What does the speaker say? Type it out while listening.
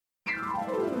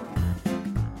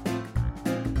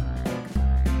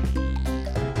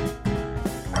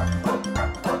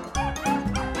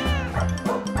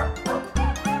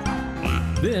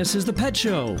This is The Pet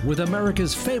Show with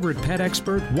America's favorite pet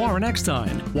expert, Warren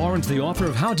Eckstein. Warren's the author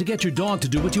of How to Get Your Dog to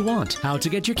Do What You Want, How to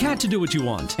Get Your Cat to Do What You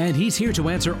Want, and he's here to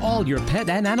answer all your pet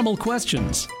and animal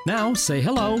questions. Now, say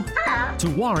hello to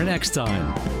Warren Eckstein.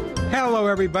 Hello,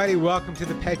 everybody. Welcome to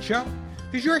The Pet Show.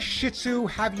 Does your Shih Tzu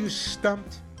have you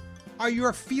stumped? Are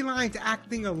your felines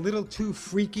acting a little too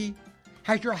freaky?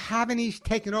 Has your Havanese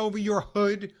taken over your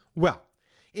hood? Well,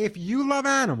 if you love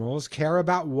animals, care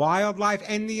about wildlife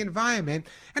and the environment,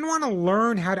 and want to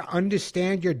learn how to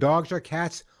understand your dogs or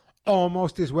cats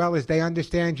almost as well as they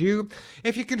understand you,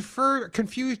 if you're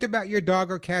confused about your dog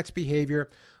or cat's behavior,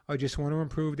 or just want to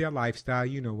improve their lifestyle,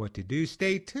 you know what to do.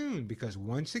 Stay tuned, because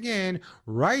once again,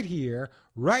 right here,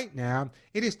 right now,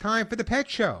 it is time for The Pet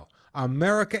Show,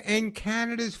 America and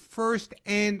Canada's first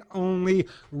and only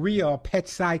real pet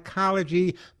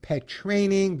psychology, pet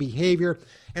training, behavior,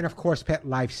 and of course, pet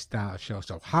lifestyle show.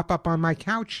 So hop up on my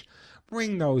couch,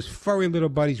 bring those furry little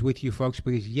buddies with you, folks,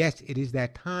 because yes, it is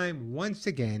that time once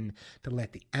again to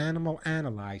let the animal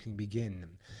analyzing begin.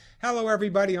 Hello,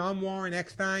 everybody. I'm Warren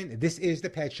Eckstein. This is The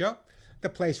Pet Show, the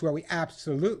place where we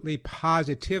absolutely,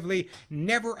 positively,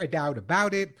 never a doubt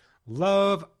about it,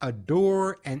 love,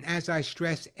 adore, and as I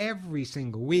stress every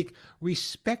single week,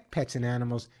 respect pets and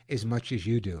animals as much as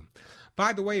you do.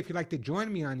 By the way, if you'd like to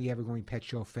join me on the Evergreen Pet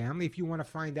Show family, if you want to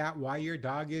find out why your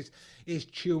dog is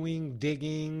chewing,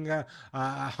 digging,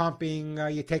 humping,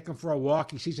 you take him for a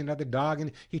walk, he sees another dog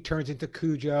and he turns into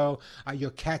Cujo,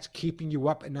 your cat's keeping you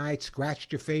up at night,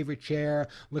 scratched your favorite chair,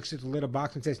 looks at the little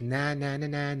box and says, nah, nah, nah,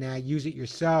 nah, nah, use it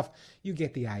yourself, you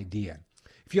get the idea.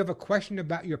 If you have a question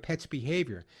about your pet's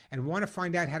behavior and want to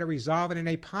find out how to resolve it in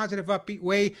a positive, upbeat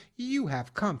way, you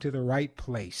have come to the right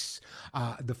place.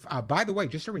 By the way,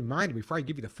 just a reminder before I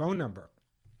give you the phone number,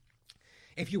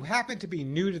 if you happen to be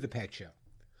new to The Pet Show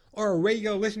or a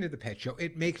regular listener to The Pet Show,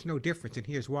 it makes no difference, and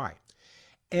here's why.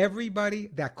 Everybody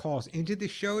that calls into the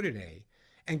show today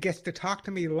and gets to talk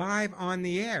to me live on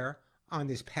the air on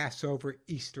this Passover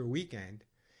Easter weekend,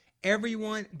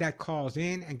 everyone that calls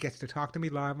in and gets to talk to me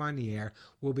live on the air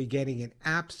will be getting an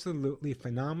absolutely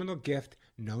phenomenal gift.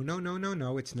 No,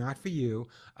 it's not for you.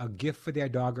 A gift for their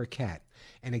dog or cat.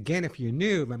 And again, if you're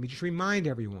new, let me just remind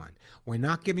everyone, we're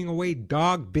not giving away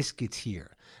dog biscuits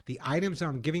here. The items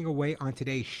I'm giving away on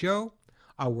today's show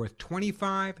are worth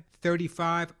 $25,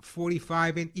 $35,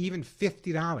 $45, and even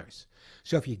 $50.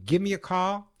 So if you give me a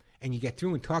call, and you get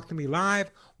through and talk to me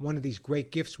live, one of these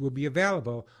great gifts will be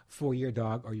available for your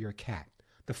dog or your cat.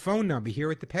 The phone number here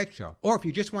at The Pet Show. Or if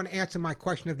you just want to answer my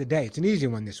question of the day, it's an easy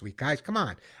one this week, guys. Come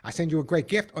on. I send you a great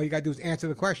gift. All you got to do is answer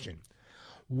the question.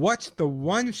 What's the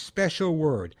one special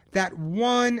word, that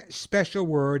one special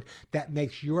word that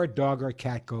makes your dog or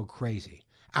cat go crazy?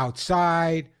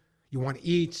 Outside, you want to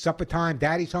eat, supper time,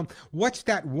 daddy's home. What's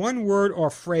that one word or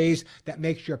phrase that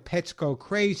makes your pets go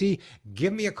crazy?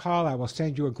 Give me a call. I will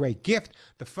send you a great gift.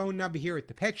 The phone number here at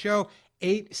The Pet Show,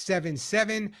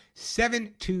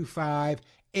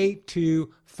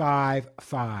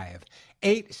 877-725-8255.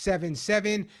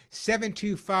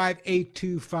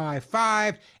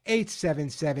 877-725-8255,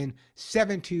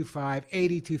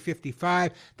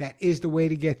 877-725-8255. That is the way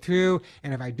to get through.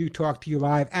 And if I do talk to you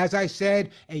live, as I said,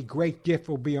 a great gift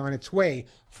will be on its way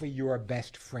for your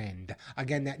best friend.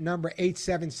 Again, that number,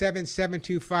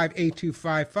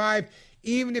 877-725-8255.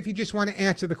 Even if you just want to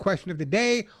answer the question of the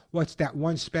day, what's that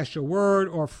one special word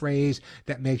or phrase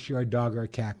that makes your dog or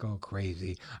cat go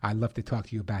crazy? I'd love to talk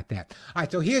to you about that. All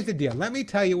right, so here's the deal. Let me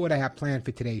tell you what I have planned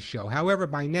for today's show. However,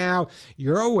 by now,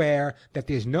 you're aware that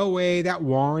there's no way that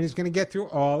Warren is going to get through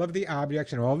all of the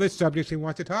objects and all the subjects he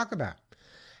wants to talk about.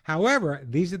 However,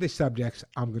 these are the subjects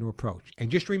I'm going to approach. And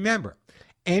just remember,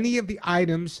 any of the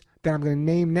items that I'm going to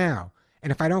name now,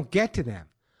 and if I don't get to them,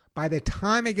 by the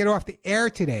time I get off the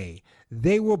air today,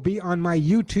 they will be on my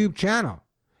YouTube channel,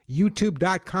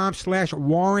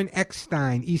 youtube.com/Warren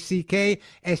Eckstein,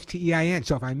 Eckstein.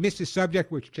 So if I miss a subject,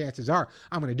 which chances are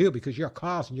I'm going to do because your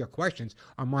calls and your questions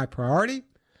are my priority,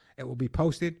 it will be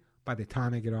posted by the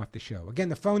time I get off the show. Again,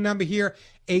 the phone number here,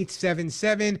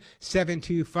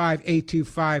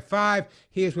 877-725-8255.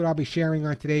 Here's what I'll be sharing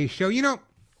on today's show. You know,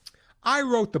 I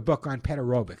wrote the book on pet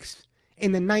aerobics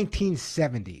in the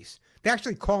 1970s. They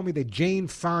actually called me the Jane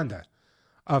Fonda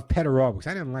of pet aerobics.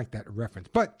 I didn't like that reference,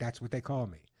 but that's what they call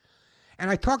me.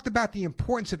 And I talked about the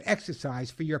importance of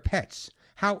exercise for your pets.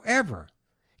 However,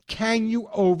 can you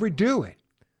overdo it?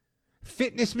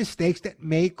 Fitness mistakes that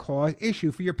may cause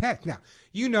issue for your pets. Now,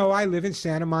 you know I live in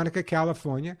Santa Monica,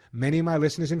 California. Many of my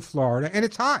listeners in Florida, and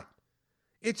it's hot.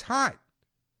 It's hot.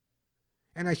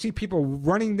 And I see people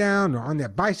running down on their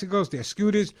bicycles, their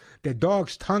scooters, their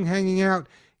dog's tongue hanging out.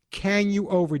 Can you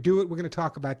overdo it? We're going to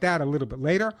talk about that a little bit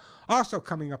later. Also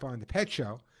coming up on The Pet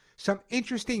Show, some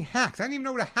interesting hacks. I didn't even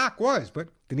know what a hack was, but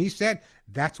Denise said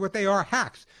that's what they are,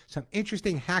 hacks. Some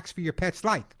interesting hacks for your pet's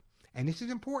life. And this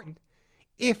is important.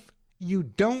 If you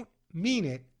don't mean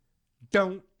it,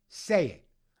 don't say it.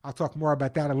 I'll talk more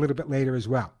about that a little bit later as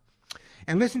well.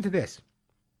 And listen to this.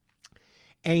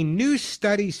 A new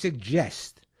study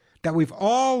suggests that we've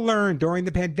all learned during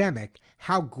the pandemic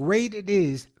how great it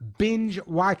is binge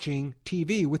watching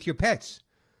TV with your pets.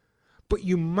 But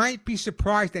you might be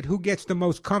surprised at who gets the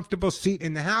most comfortable seat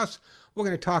in the house. We're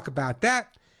going to talk about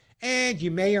that. And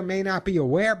you may or may not be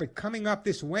aware, but coming up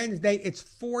this Wednesday, it's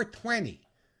 4/20,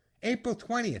 April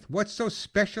 20th. What's so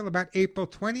special about April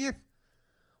 20th?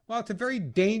 Well, it's a very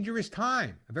dangerous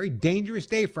time, a very dangerous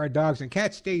day for our dogs and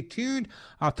cats. Stay tuned.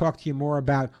 I'll talk to you more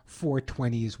about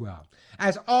 4/20 as well.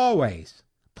 As always,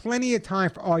 plenty of time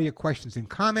for all your questions and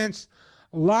comments.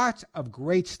 Lots of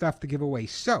great stuff to give away.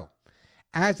 So,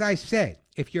 as I said,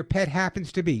 if your pet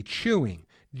happens to be chewing,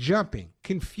 jumping,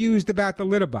 confused about the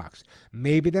litter box,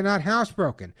 maybe they're not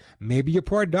housebroken, maybe your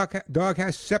poor dog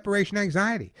has separation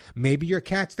anxiety, maybe your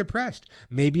cat's depressed,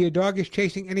 maybe your dog is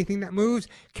chasing anything that moves,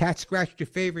 cat scratched your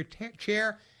favorite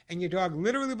chair, and your dog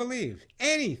literally believes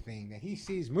anything that he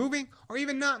sees moving or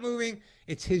even not moving,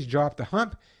 it's his job to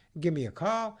hump. Give me a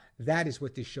call. That is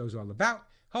what this show's all about.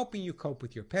 Helping you cope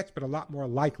with your pets, but a lot more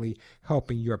likely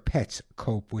helping your pets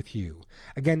cope with you.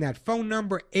 Again, that phone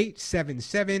number,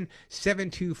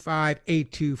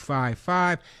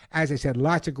 877-725-8255. As I said,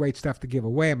 lots of great stuff to give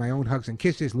away. My own Hugs and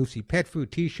Kisses, Lucy Pet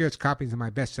Food, T-shirts, copies of my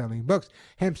best-selling books,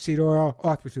 hemp seed oil,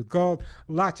 Arthur's with Gold.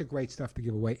 Lots of great stuff to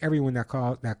give away. Everyone that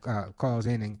calls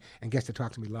in and gets to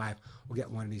talk to me live will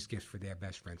get one of these gifts for their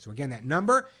best friend. So again, that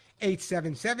number,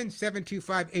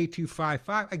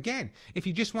 877-725-8255. Again, if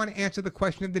you just want to answer the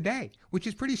question of the day, which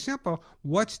is pretty simple,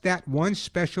 what's that one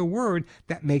special word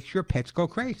that makes your pets go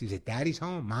crazy? Is it daddy's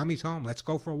home, mommy's home, let's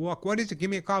go for a walk? What is it? Give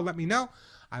me a call, let me know.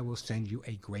 I will send you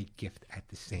a great gift at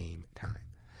the same time.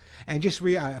 And just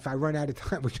if I run out of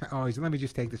time, which I always, let me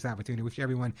just take this opportunity to wish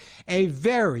everyone a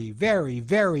very, very,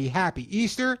 very happy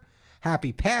Easter,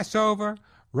 happy Passover,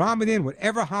 Ramadan,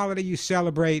 whatever holiday you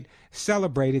celebrate,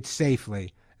 celebrate it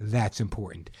safely. That's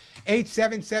important.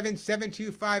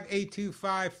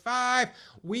 877-725-8255.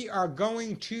 We are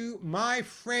going to my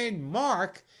friend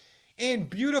Mark in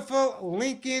beautiful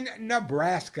Lincoln,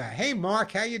 Nebraska. Hey,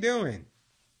 Mark, how you doing?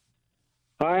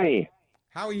 Hi.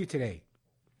 How are you today?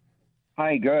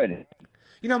 Hi, good.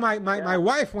 You know, my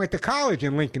wife went to college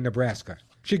in Lincoln, Nebraska.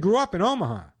 She grew up in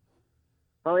Omaha.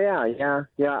 Oh yeah.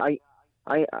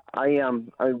 I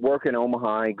work in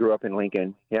Omaha. I grew up in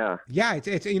Lincoln. Yeah. Yeah,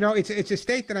 it's a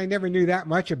state that I never knew that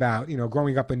much about. You know,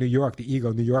 growing up in New York, the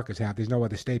ego New Yorkers have. There's no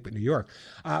other state but New York.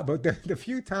 But the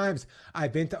few times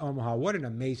I've been to Omaha, what an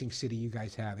amazing city you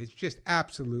guys have. It's just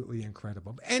absolutely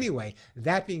incredible. But anyway,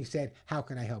 that being said, how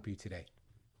can I help you today?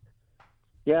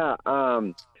 Yeah.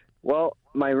 Well,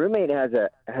 my roommate has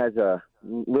a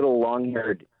little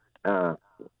long-haired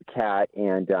cat,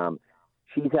 and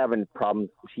she's having problems.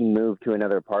 She moved to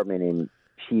another apartment, and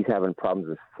she's having problems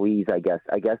with fleas. I guess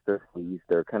they're fleas.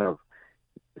 They're kind of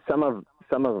some of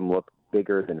them look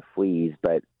bigger than fleas,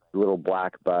 but little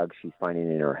black bugs she's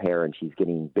finding in her hair, and she's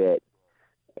getting bit.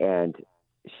 And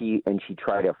she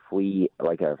tried a flea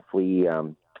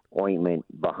ointment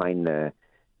behind the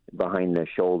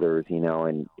shoulders, you know,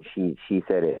 and she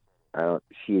said it.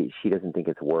 She doesn't think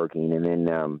it's working. And then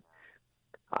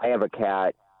I have a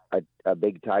cat. A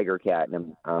big tiger cat,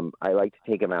 and I like to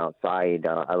take him outside.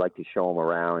 I like to show him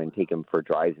around and take him for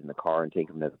drives in the car and take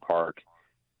him to the park.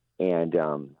 And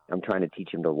I'm trying to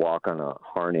teach him to walk on a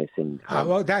harness. And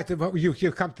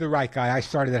you've come to the right guy. I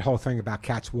started that whole thing about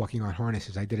cats walking on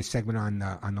harnesses. I did a segment on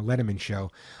the Letterman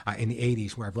show in the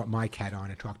 80s where I brought my cat on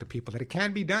and talked to people that it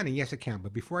can be done, and yes, it can.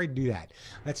 But before I do that,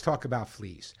 let's talk about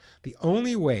fleas. The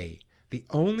only way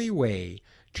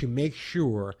to make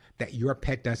sure that your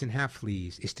pet doesn't have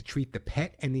fleas is to treat the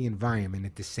pet and the environment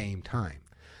at the same time.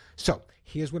 So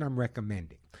here's what I'm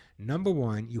recommending. Number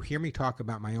one, you hear me talk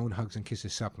about my own Hugs and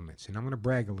Kisses supplements, and I'm going to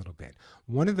brag a little bit.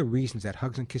 One of the reasons that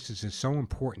Hugs and Kisses is so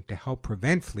important to help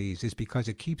prevent fleas is because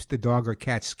it keeps the dog or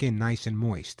cat's skin nice and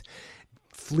moist.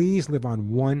 Fleas live on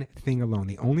one thing alone.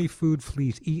 The only food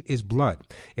fleas eat is blood.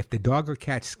 If the dog or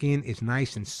cat's skin is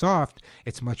nice and soft,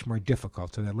 it's much more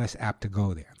difficult, so they're less apt to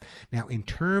go there. Now, in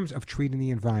terms of treating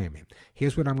the environment,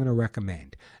 here's what I'm going to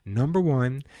recommend. Number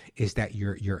one is that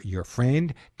your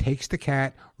friend takes the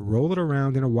cat, roll it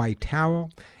around in a white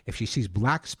towel. If she sees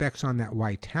black specks on that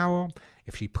white towel,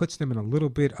 If she puts them in a little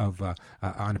bit of,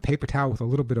 on a paper towel with a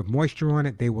little bit of moisture on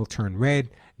it, they will turn red.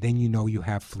 Then you know you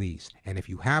have fleas. And if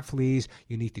you have fleas,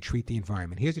 you need to treat the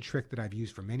environment. Here's a trick that I've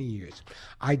used for many years.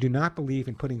 I do not believe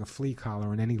in putting a flea collar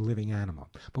on any living animal.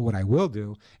 But what I will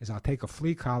do is I'll take a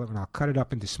flea collar and I'll cut it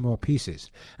up into small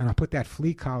pieces. And I'll put that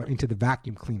flea collar into the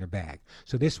vacuum cleaner bag.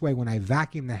 So this way, when I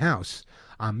vacuum the house,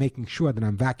 I'm making sure that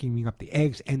I'm vacuuming up the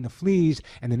eggs and the fleas,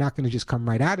 and they're not going to just come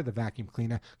right out of the vacuum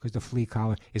cleaner because the flea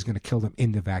collar is going to kill them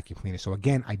in the vacuum cleaner. So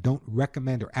again, I don't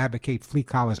recommend or advocate flea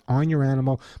collars on your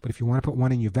animal, but if you want to put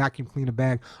one in your vacuum cleaner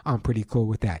bag, I'm pretty cool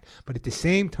with that. But at the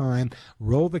same time,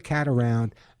 roll the cat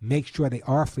around, make sure they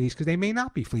are fleas, because they may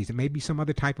not be fleas. It may be some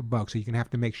other type of bug, so you're going to have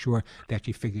to make sure that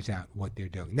she figures out what they're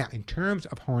doing. Now, in terms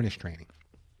of harness training,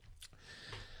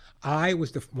 I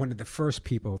was one of the first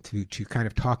people to kind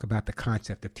of talk about the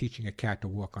concept of teaching a cat to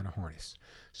walk on a harness.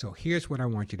 So here's what I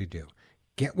want you to do.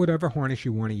 Get whatever harness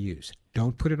you want to use.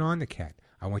 Don't put it on the cat.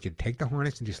 I want you to take the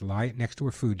harness and just lie it next to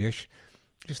her food dish.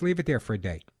 Just leave it there for a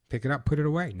day. Pick it up, put it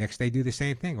away. Next day, do the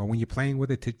same thing. Or when you're playing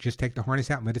with it, to just take the harness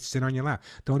out and let it sit on your lap.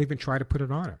 Don't even try to put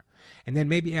it on her. And then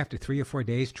maybe after 3 or 4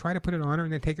 days, try to put it on her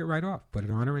and then take it right off. Put it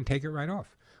on her and take it right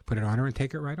off. Put it on her and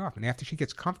take it right off. And after she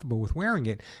gets comfortable with wearing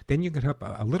it, then you can hook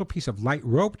a little piece of light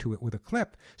rope to it with a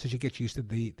clip so she gets used to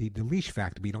the leash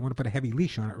factor. But you don't want to put a heavy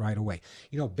leash on it right away.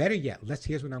 You know, better yet,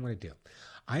 here's what I'm going to do.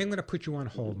 I am going to put you on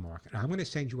hold, Mark, and I'm going to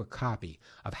send you a copy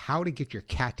of How to Get Your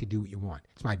Cat to Do What You Want.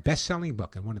 It's my best-selling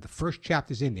book, and one of the first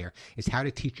chapters in there is how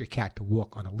to teach your cat to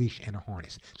walk on a leash and a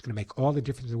harness. It's going to make all the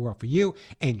difference in the world for you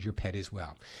and your pet as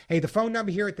well. Hey, the phone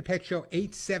number here at The Pet Show,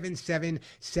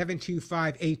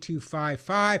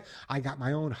 877-725-8255. I got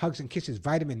my own Hugs and Kisses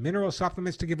vitamin mineral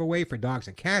supplements to give away for dogs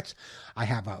and cats. I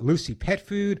have Lucy Pet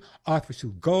Food, Arthur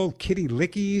Sue Gold, Kitty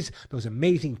Lickies, those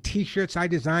amazing T-shirts I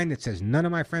designed that says, "None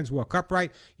of my friends walk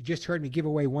upright." You just heard me give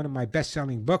away one of my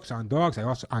best-selling books on dogs.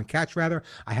 On cats, rather.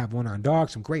 I have one on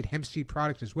dogs, some great hemp seed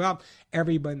products as well.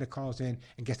 Everybody that calls in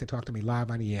and gets to talk to me live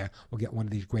on the air will get one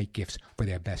of these great gifts for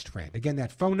their best friend. Again,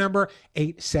 that phone number,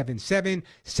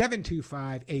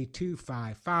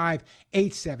 877-725-8255,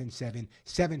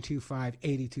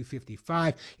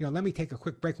 877-725-8255. You know, let me take a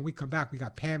quick break. When we come back, we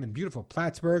got Pam in beautiful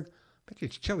Plattsburgh. Bet you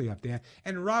it's chilly up there.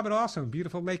 And Robert also in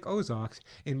beautiful Lake Ozarks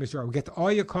in Missouri. We'll get to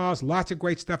all your calls. Lots of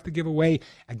great stuff to give away.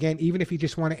 Again, even if you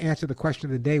just want to answer the question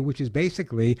of the day, which is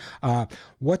basically,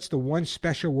 what's the one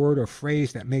special word or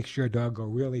phrase that makes your dog go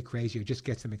really crazy or just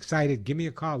gets them excited? Give me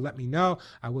a call. Let me know.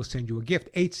 I will send you a gift.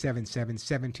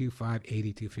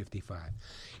 877-725-8255.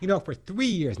 You know, for 3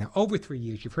 years now, over 3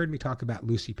 years, you've heard me talk about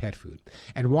Lucy Pet Food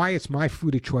and why it's my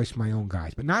food of choice for my own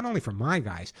guys. But not only for my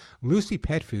guys, Lucy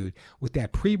Pet Food, with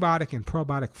that prebiotic and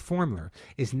probiotic formula,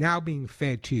 is now being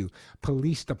fed to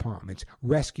police departments,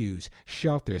 rescues,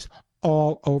 shelters,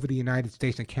 all over the United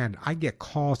States and Canada. I get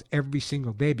calls every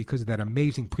single day because of that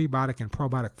amazing prebiotic and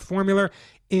probiotic formula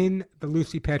in the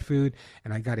Lucy Pet Food.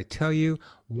 And I got to tell you,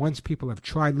 once people have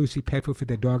tried Lucy Pet Food for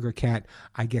their dog or cat,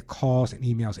 I get calls and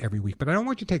emails every week. But I don't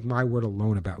want you to take my word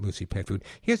alone about Lucy Pet Food.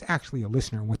 Here's actually a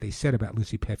listener and what they said about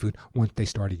Lucy Pet Food once they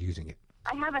started using it.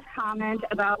 I have a comment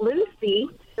about Lucy.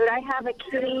 I have a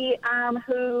kitty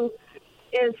who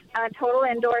is a total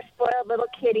indoor spoiled little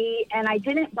kitty, and I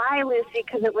didn't buy Lucy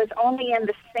because it was only in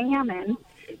the salmon,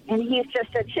 and he's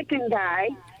just a chicken guy.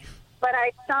 But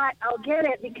I thought I'll get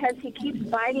it because he keeps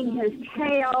biting his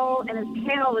tail, and his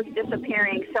tail was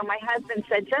disappearing. So my husband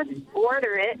said, just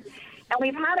order it. And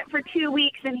we've had it for 2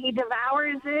 weeks, and he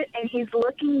devours it, and he's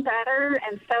looking better.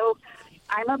 And so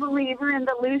I'm a believer in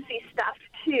the Lucy stuff,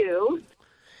 too.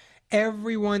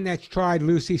 Everyone that's tried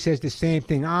Lucy says the same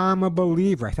thing. I'm a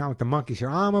believer. I sound like the monkeys here.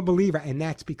 I'm a believer. And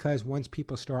that's because once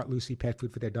people start Lucy Pet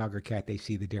Food for their dog or cat, they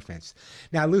see the difference.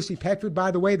 Now, Lucy Pet Food,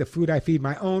 by the way, the food I feed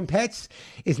my own pets,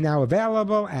 is now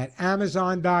available at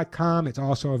Amazon.com. It's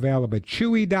also available at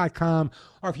Chewy.com.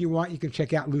 Or if you want, you can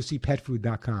check out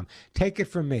LucyPetFood.com. Take it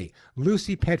from me.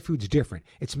 Lucy Pet Food's different.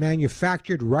 It's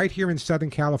manufactured right here in Southern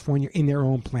California in their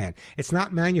own plant. It's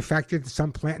not manufactured at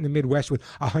some plant in the Midwest with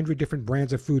 100 different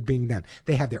brands of food being done.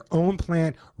 They have their own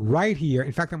plant right here.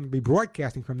 In fact, I'm going to be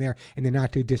broadcasting from there in the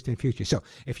not too distant future. So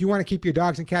if you want to keep your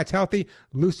dogs and cats healthy,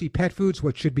 Lucy Pet Food's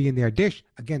what should be in their dish.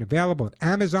 Again, available at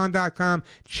Amazon.com,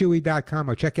 Chewy.com,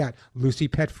 or check out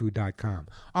LucyPetFood.com.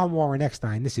 I'm Warren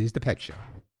Eckstein. This is The Pet Show.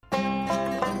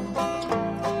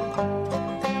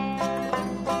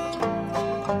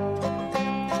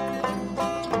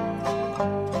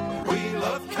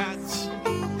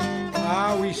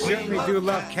 We certainly do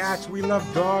love cats. We love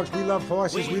dogs. We love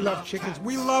horses. We love chickens.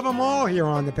 We love them all here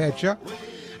on The Pet Show.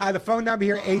 The phone number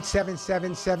here,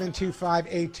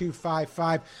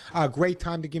 877-725-8255. Great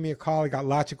time to give me a call. I got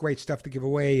lots of great stuff to give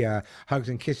away. Hugs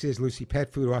and Kisses, Lucy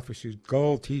Pet Food, Author Shoes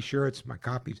Gold, T-shirts, my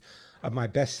copies of my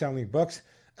best-selling books.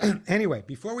 Anyway,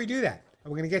 before we do that,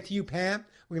 we're going to get to you, Pam.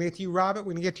 We're going to get to you, Robert.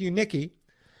 We're going to get to you, Nikki.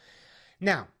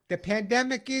 Now, the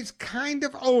pandemic is kind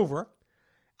of over.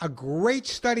 A great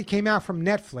study came out from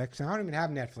Netflix. I don't even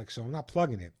have Netflix, so I'm not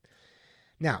plugging it.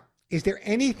 Now, is there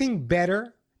anything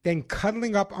better than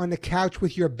cuddling up on the couch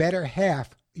with your better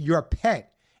half, your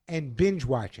pet, and binge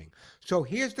watching? So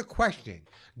here's the question.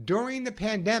 During the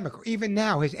pandemic, or even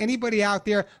now, has anybody out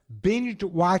there binged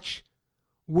watch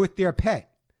with their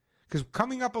pet? Because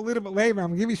coming up a little bit later, I'm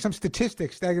going to give you some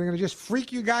statistics that are going to just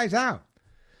freak you guys out.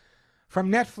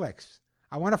 From Netflix,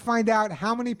 I want to find out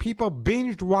how many people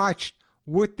binged watched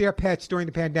with their pets during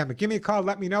the pandemic. Give me a call.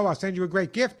 Let me know. I'll send you a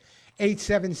great gift.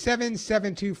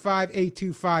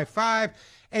 877-725-8255.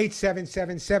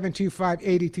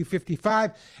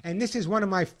 877-725-8255. And this is one of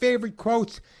my favorite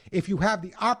quotes. If you have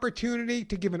the opportunity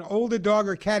to give an older dog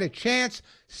or cat a chance,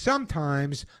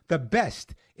 sometimes the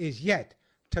best is yet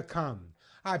to come.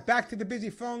 All right, back to the busy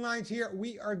phone lines here.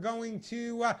 We are going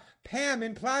to Pam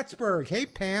in Plattsburgh. Hey,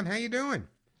 Pam, how you doing?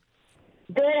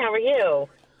 Good, how are you?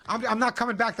 I'm not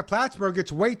coming back to Plattsburgh.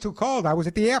 It's way too cold. I was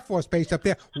at the Air Force Base up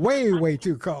there. Way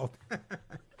too cold.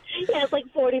 Yeah, it's like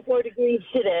 44 degrees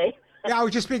today. Yeah, I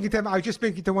was just speaking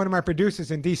to one of my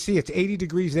producers in D.C. It's 80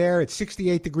 degrees there. It's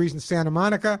 68 degrees in Santa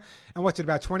Monica. And what's it,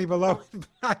 about 20 below in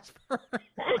Plattsburgh?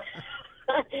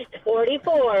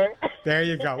 44. There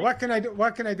you go. What can I do?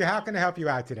 How can I help you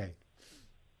out today?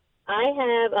 I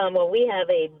have, we have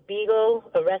a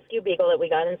rescue beagle that we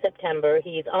got in September.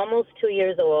 He's almost 2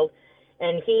 years old,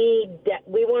 and we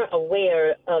weren't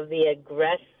aware of the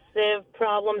aggressive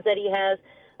problems that he has.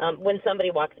 When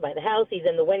somebody walks by the house, he's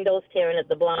in the windows tearing at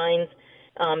the blinds.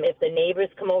 If the neighbors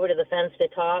come over to the fence to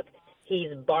talk,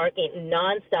 he's barking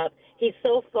nonstop. He's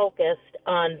so focused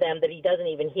on them that he doesn't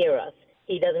even hear us.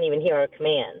 He doesn't even hear our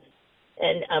commands.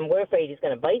 And we're afraid he's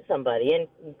going to bite somebody, and,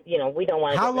 we don't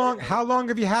want to. How long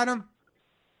have you had him?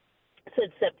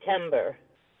 Since September.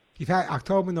 You've had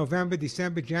October, November,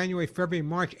 December, January, February,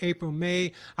 March, April,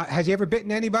 May. Has he ever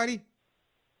bitten anybody?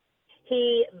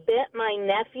 He bit my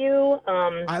nephew.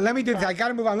 Let me do this. I got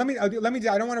to move on. Let me. I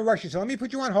don't want to rush you. So let me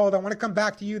put you on hold. I want to come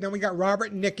back to you. Then we got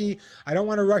Robert and Nikki. I don't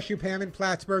want to rush you, Pam in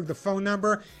Plattsburgh. The phone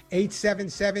number,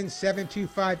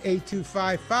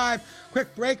 877-725-8255.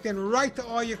 Quick break, then right to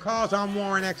all your calls. I'm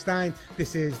Warren Eckstein.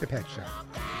 This is The Pet Show.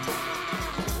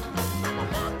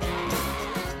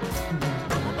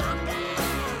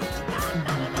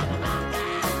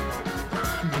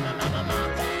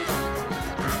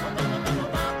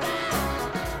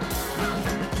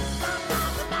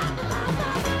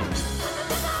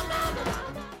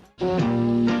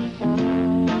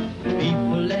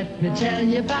 Tell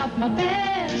you about my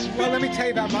best friends. Well, let me tell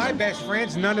you about my best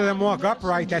friends. None of them walk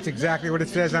upright. That's exactly what it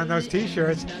says on those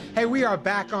T-shirts. Hey, we are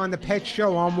back on The Pet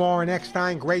Show. I'm Warren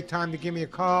Eckstein. Great time to give me a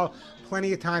call.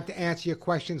 Plenty of time to answer your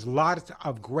questions. Lots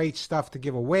of great stuff to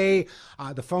give away.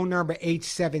 The phone number,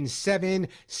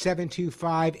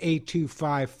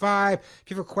 877-725-8255. If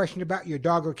you have a question about your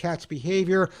dog or cat's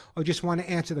behavior or just want to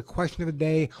answer the question of the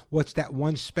day, what's that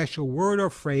one special word or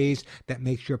phrase that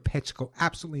makes your pets go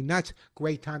absolutely nuts?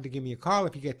 Great time to give me a call.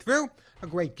 If you get through, a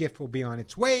great gift will be on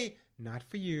its way. Not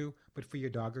for you, but for your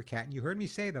dog or cat. And you heard me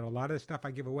say that a lot of the stuff I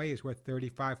give away is worth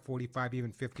 $35, $45,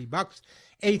 even $50.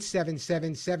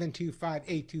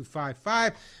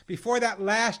 877-725-8255. Before that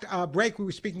last break, we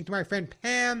were speaking to my friend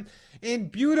Pam in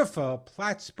beautiful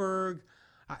Plattsburgh,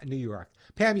 New York.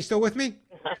 Pam, you still with me?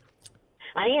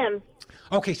 I am.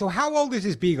 Okay, so how old is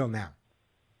this beagle now?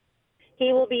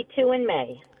 He will be 2 in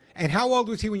May. And how old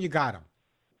was he when you got him?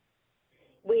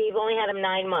 We've only had him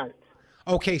 9 months.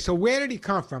 Okay, so where did he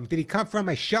come from? Did he come from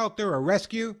a shelter, a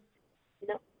rescue?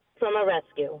 No, from a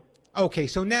rescue. Okay,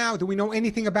 so now, do we know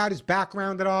anything about his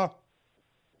background at all?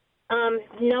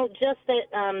 No, just that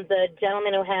the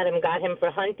gentleman who had him got him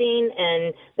for hunting,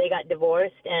 and they got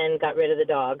divorced and got rid of the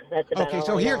dog. That's about okay, all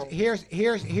so I know.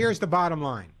 here's the bottom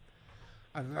line.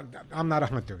 I'm not a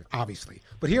hunter, obviously,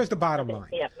 but here's the bottom line.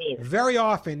 Yeah, me either. Very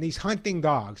often, these hunting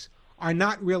dogs are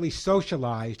not really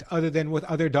socialized other than with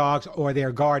other dogs or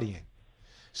their guardian.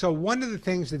 So one of the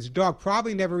things that this dog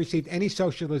probably never received any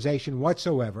socialization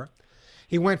whatsoever.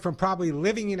 He went from probably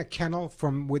living in a kennel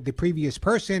with the previous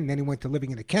person, then he went to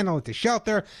living in a kennel at the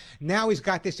shelter. Now he's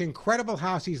got this incredible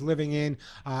house he's living in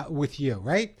with you,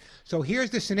 right? So here's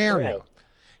the scenario. Right.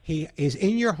 He is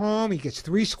in your home. He gets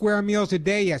 3 square meals a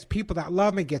day. He has people that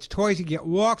love him. He gets toys. He gets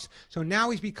walks. So now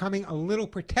he's becoming a little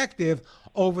protective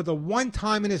over the one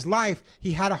time in his life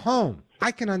he had a home.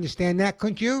 I can understand that,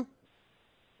 couldn't you?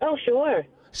 Oh, sure.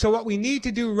 So what we need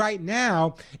to do right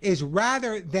now is,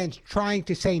 rather than trying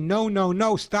to say, no, no,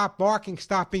 no, stop barking,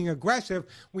 stop being aggressive,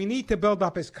 we need to build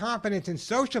up his confidence and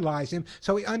socialize him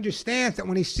so he understands that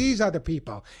when he sees other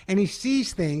people and he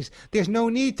sees things, there's no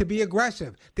need to be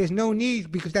aggressive. There's no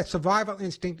need, because that survival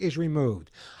instinct is removed.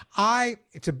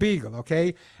 It's a beagle,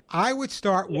 okay? I would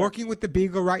start working with the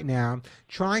beagle right now,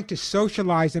 trying to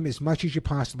socialize him as much as you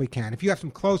possibly can. If you have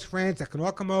some close friends that can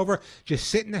all come over, just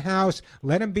sit in the house,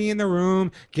 let him be in the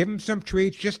room, give him some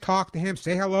treats, just talk to him,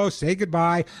 say hello, say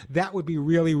goodbye. That would be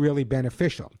really, really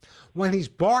beneficial. When he's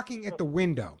barking at the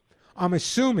window, I'm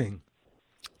assuming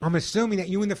that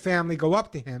you and the family go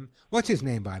up to him. What's his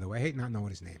name, by the way? I hate not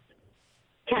knowing his name.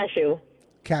 Cashew.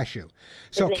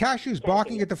 So Cashew's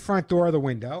barking at the front door of the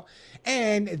window,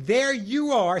 and there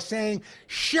you are saying,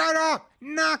 shut up,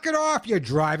 knock it off, you're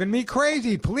driving me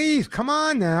crazy, please, come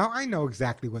on now. I know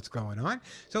exactly what's going on.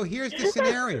 So here's the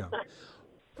scenario.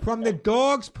 From the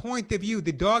dog's point of view,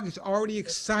 the dog is already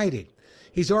excited.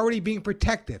 He's already being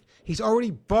protective. He's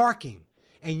already barking.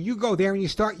 And you go there and you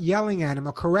start yelling at him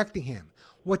or correcting him.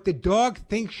 What the dog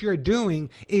thinks you're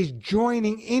doing is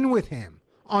joining in with him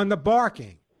on the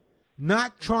barking.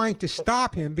 Not trying to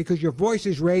stop him because your voice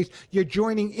is raised. You're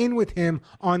joining in with him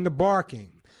on the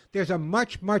barking. There's a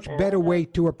much, much better way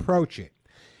to approach it.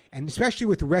 And especially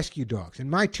with rescue dogs. And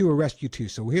my 2 are rescue too.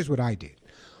 So here's what I did.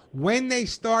 When they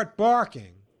start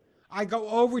barking, I go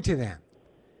over to them.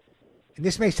 And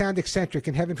this may sound eccentric,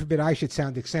 and heaven forbid I should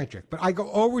sound eccentric. But I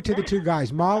go over to the 2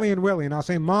 guys, Molly and Willie, and I'll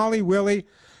say, Molly, Willie,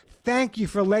 thank you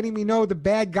for letting me know the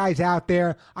bad guys out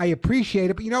there. I appreciate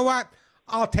it. But you know what?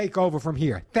 I'll take over from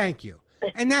here. Thank you.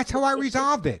 And that's how I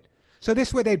resolved it. So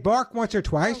this way they'd bark once or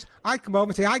twice. I'd come over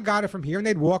and say, I got it from here, and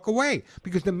they'd walk away.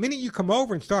 Because the minute you come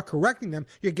over and start correcting them,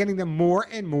 you're getting them more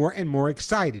and more and more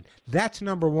excited. That's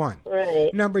number 1.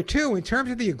 Right. Number 2, in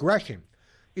terms of the aggression,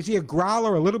 is he a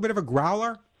growler, a little bit of a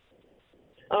growler?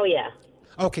 Oh, yeah.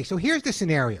 Okay, so here's the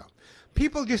scenario.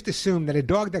 People just assume that a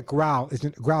dog that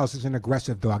growls is an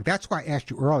aggressive dog. That's why I asked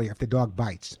you earlier if the dog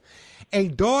bites. A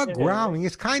dog growling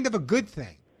is kind of a good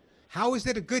thing. How is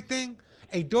it a good thing?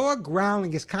 A dog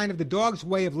growling is kind of the dog's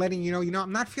way of letting you know,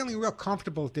 I'm not feeling real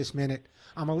comfortable at this minute.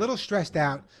 I'm a little stressed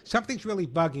out. Something's really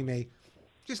bugging me.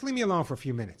 Just leave me alone for a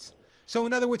few minutes. So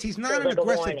in other words, he's not an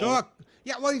aggressive dog.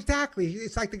 Yeah, well, exactly.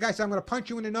 It's like the guy said, I'm going to punch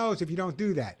you in the nose if you don't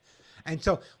do that. And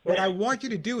so what I want you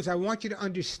to do is I want you to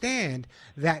understand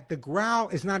that the growl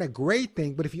is not a great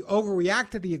thing, but if you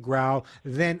overreact to the growl,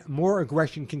 then more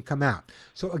aggression can come out.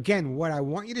 So again, what I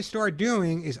want you to start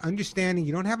doing is understanding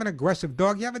you don't have an aggressive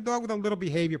dog. You have a dog with a little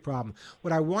behavior problem.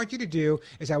 What I want you to do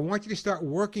is I want you to start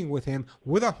working with him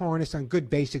with a harness on good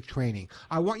basic training.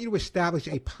 I want you to establish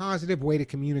a positive way to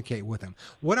communicate with him.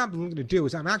 What I'm going to do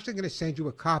is I'm actually going to send you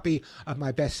a copy of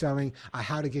my best-selling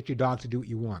How to Get Your Dog to Do What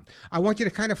You Want. I want you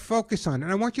to kind of focus on it.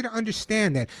 And I want you to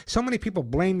understand that so many people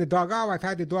blame the dog. Oh, I've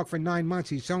had the dog for 9 months.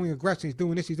 He's showing aggression. He's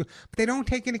doing this. But they don't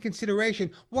take into consideration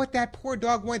what that poor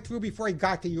dog went through before he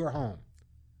got to your home.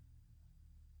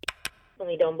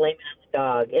 We don't blame the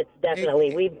dog. It's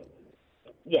definitely,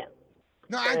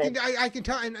 No, I can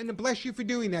tell, and bless you for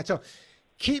doing that. So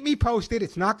keep me posted.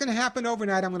 It's not going to happen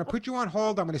overnight. I'm going to put you on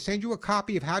hold. I'm going to send you a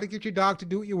copy of How to Get Your Dog to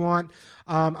Do What You Want.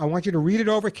 I want you to read it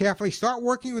over carefully. Start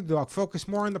working with the dog. Focus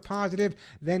more on the positive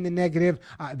than the negative.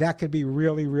 That could be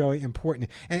really, really important.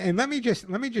 And let me just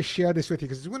share this with you,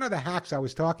 because it's one of the hacks I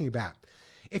was talking about.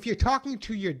 If you're talking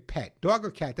to your pet, dog or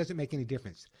cat, doesn't make any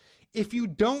difference. If you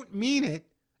don't mean it,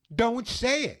 don't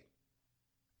say it.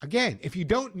 Again, if you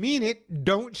don't mean it,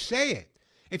 don't say it.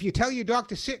 If you tell your dog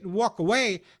to sit and walk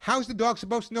away, how's the dog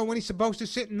supposed to know when he's supposed to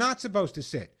sit and not supposed to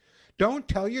sit? Don't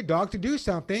tell your dog to do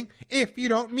something if you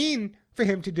don't mean for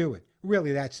him to do it.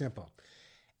 Really that simple.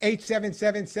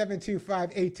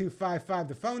 877-725-8255,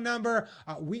 the phone number.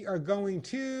 We are going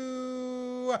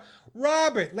to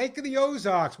Robert, Lake of the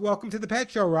Ozarks. Welcome to the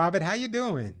Pet Show, Robert. How you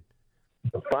doing?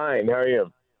 Fine. How are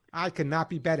you? I could not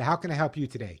be better. How can I help you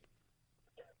today?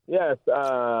 Yes,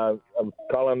 I'm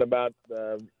calling about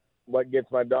what gets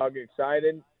my dog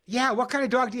excited. Yeah, what kind of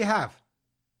dog do you have?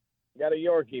 Got a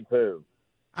Yorkie poo.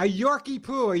 A Yorkie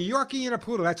poo, a Yorkie and a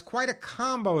poodle. That's quite a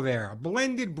combo there, a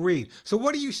blended breed. So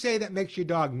what do you say that makes your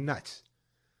dog nuts?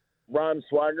 Ron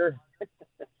Swagger.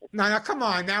 Now, come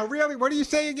on. Now, really? What do you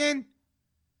say again?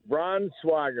 Ron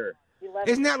Swagger.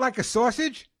 Isn't that like a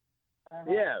sausage?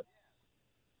 Yes.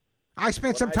 I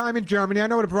spent some time in Germany. I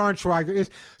know what a Braunschweiger is.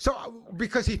 So,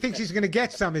 because he thinks he's going to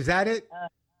get some, is that it?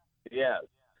 Yes.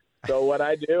 So what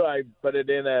I do, I put it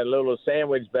in a little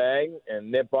sandwich bag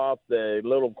and nip off the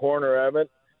little corner of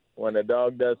it. When the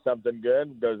dog does something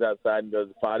good, goes outside and goes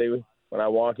potty, when I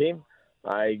walk him,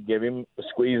 I give him,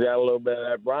 squeeze out a little bit of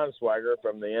that Braunschweiger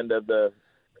from the end of the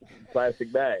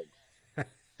plastic bag.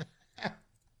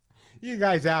 You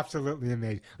guys absolutely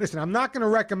amazing. Listen, I'm not going to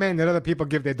recommend that other people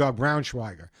give their dog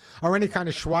Braunschweiger or any kind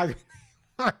of Schweiger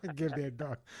to give their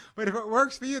dog. But if it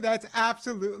works for you, that's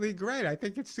absolutely great. I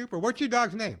think it's super. What's your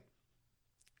dog's name?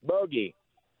 Bogey.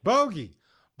 Bogey.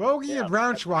 Bogey and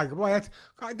Braunschweiger. Boy, that's,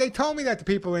 they told me that the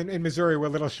people in Missouri were a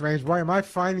little strange. Boy, am I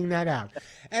finding that out.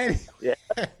 And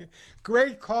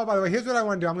great call, by the way. Here's what I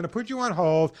want to do. I'm going to put you on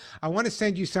hold. I want to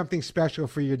send you something special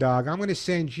for your dog. I'm going to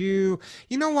send you,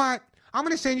 you know what? I'm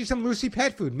going to send you some Lucy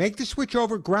Pet Food. Make the switch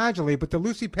over gradually, but the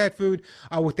Lucy Pet Food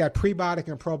with that prebiotic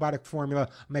and probiotic formula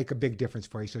make a big difference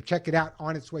for you. So check it out,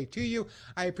 on its way to you.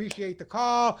 I appreciate the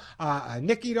call.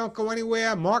 Nikki, don't go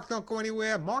anywhere. Mark, don't go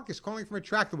anywhere. Mark is calling from a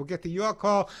tractor. We'll get to your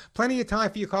call. Plenty of time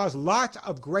for your calls. Lots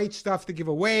of great stuff to give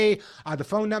away. The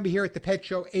phone number here at the Pet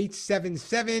Show,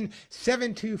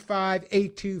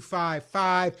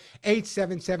 877-725-8255,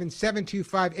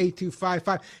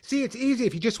 877-725-8255. See, it's easy.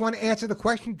 If you just want to answer the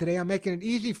question today, I'm making it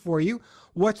easy for you.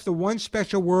 What's the one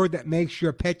special word that makes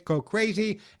your pet go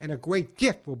crazy? And a great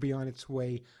gift will be on its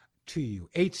way to you.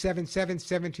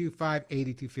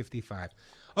 877-725-8255.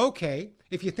 Okay,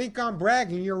 if you think I'm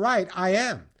bragging, you're right. I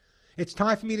am. It's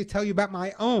time for me to tell you about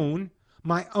my own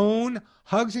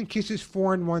Hugs and Kisses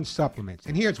 4-in-1 supplements.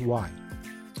 And here's why.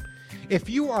 If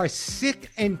you are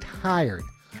sick and tired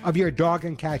of your dog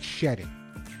and cat shedding,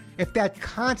 if that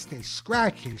constant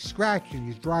scratching is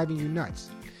driving you nuts,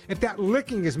 if that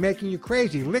licking is making you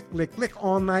crazy, lick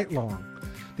all night long,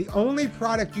 the only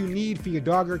product you need for your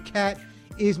dog or cat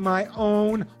is my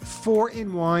own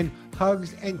 4-in-1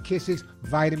 Hugs and Kisses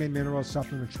vitamin mineral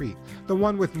supplement treat, the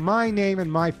one with my name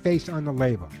and my face on the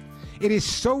label. It is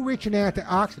so rich in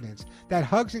antioxidants that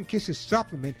Hugs and Kisses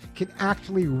supplement can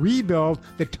actually rebuild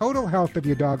the total health of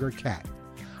your dog or cat.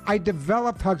 I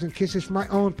developed Hugs and Kisses for my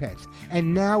own pets,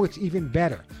 and now it's even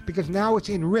better because now it's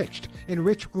enriched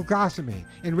with glucosamine,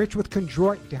 enriched with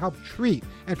chondroitin to help treat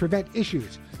and prevent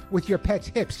issues with your pet's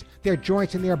hips, their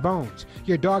joints, and their bones.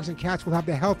 Your dogs and cats will have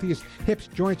the healthiest hips,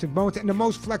 joints, and bones and the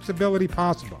most flexibility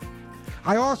possible.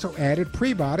 I also added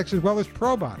prebiotics as well as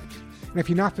probiotics. And if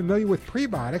you're not familiar with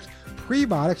prebiotics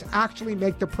actually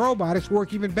make the probiotics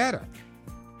work even better.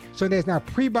 So there's now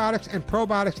prebiotics and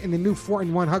probiotics in the new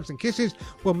 4-in-1 Hugs and Kisses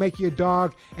will make your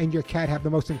dog and your cat have the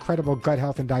most incredible gut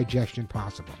health and digestion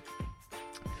possible.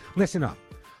 Listen up.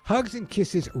 Hugs and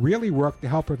Kisses really work to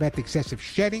help prevent excessive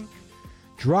shedding,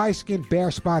 dry skin,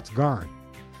 bare spots gone.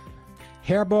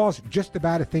 Hairballs, just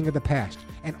about a thing of the past,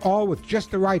 and all with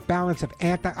just the right balance of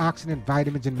antioxidant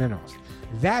vitamins and minerals.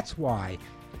 That's why,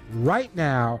 right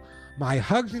now, my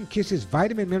Hugs and Kisses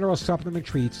vitamin mineral supplement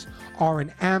treats are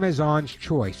an Amazon's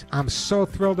choice. I'm so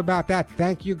thrilled about that.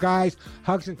 Thank you, guys.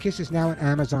 Hugs and Kisses now an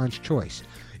Amazon's choice.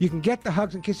 You can get the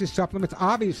Hugs and Kisses supplements,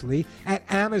 obviously, at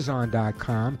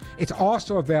Amazon.com. It's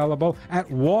also available at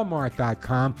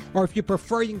Walmart.com. Or if you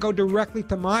prefer, you can go directly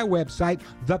to my website,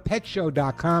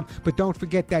 ThePetShow.com. But don't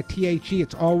forget that THE,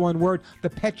 it's all one word,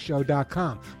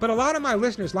 ThePetShow.com. But a lot of my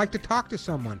listeners like to talk to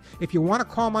someone. If you want to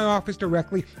call my office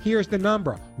directly, here's the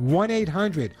number,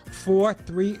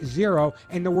 1-800-430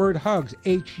 and the word HUGS,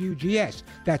 HUGS.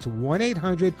 That's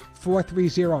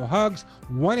 1-800-430-HUGS,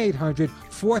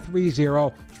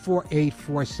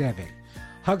 1-800-430-4847.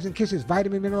 Hugs and Kisses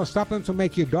vitamin mineral supplements will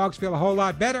make your dogs feel a whole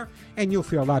lot better, and you'll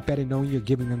feel a lot better knowing you're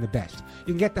giving them the best.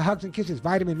 You can get the Hugs and Kisses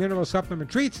vitamin mineral supplement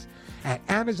treats at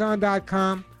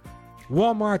Amazon.com,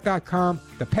 Walmart.com,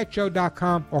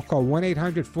 ThePetShow.com, or call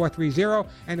 1-800-430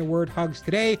 and the word HUGS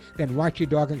today. Then watch your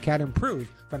dog and cat improve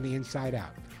from the inside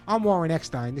out. I'm Warren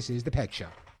Eckstein. This is The Pet Show.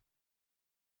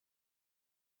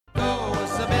 Oh,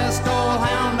 it's the best old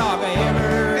hound dog I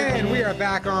ever. And we are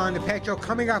back on The Pet Show.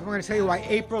 Coming up, I'm going to tell you why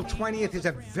April 20th is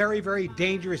a very, very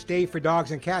dangerous day for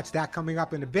dogs and cats. That coming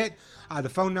up in a bit. The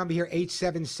phone number here,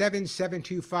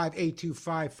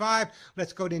 877-725-8255.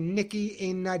 Let's go to Nikki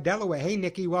in Delaware. Hey,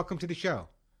 Nikki, welcome to the show.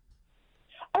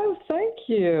 Oh, thank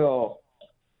you.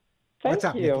 What's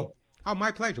up, Nikki? Oh,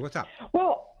 my pleasure. What's up?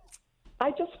 Well,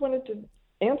 I just wanted to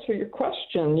answer your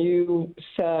question. You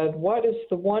said, what is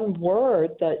the one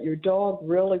word that your dog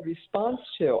really responds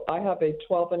to? I have a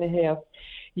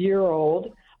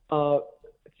 12-and-a-half-year-old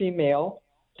female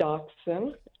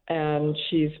dachshund, and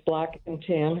she's black and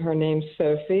tan. Her name's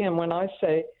Sophie. And when I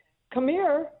say, come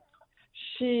here,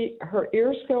 her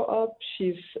ears go up.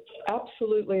 She's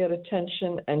absolutely at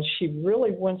attention, and she really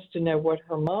wants to know what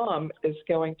her mom is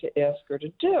going to ask her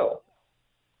to do.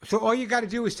 So all you got to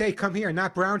do is say, come here,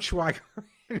 not Braunschweig.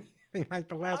 Anything like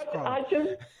the last call.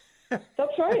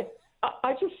 That's right.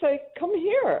 I just say, come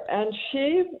here. And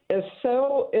she is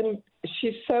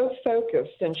she's so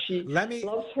focused, and she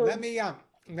loves her. Let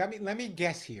me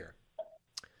guess here.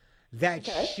 That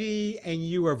she and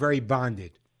you are very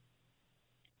bonded.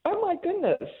 Oh, my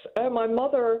goodness. Oh, my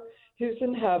mother, who's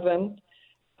in heaven,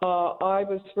 I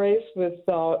was raised with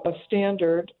a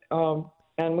standard,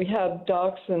 and we had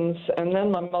dachshunds, and then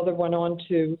my mother went on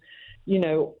to,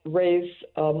 raise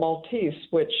Maltese,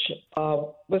 which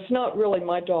was not really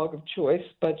my dog of choice,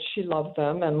 but she loved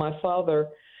them, and my father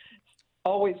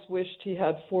always wished he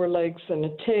had 4 legs and a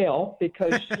tail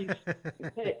because she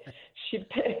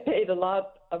paid a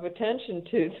lot of attention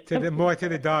to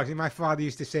the dogs. And my father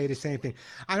used to say the same thing.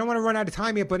 I don't want to run out of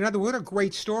time here, but what a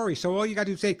great story. So all you got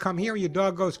to do is say, come here, and your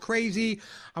dog goes crazy.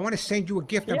 I want to send you a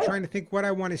gift. Yeah. I'm trying to think what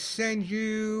I want to send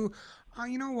you.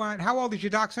 You know what? How old is your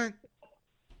dachshund?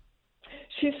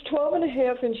 She's 12 and a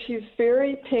half, and she's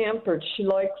very pampered. She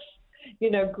likes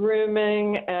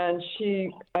grooming, and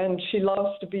she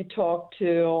loves to be talked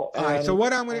to. All right. So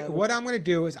what I'm gonna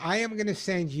do is I am gonna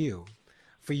send you,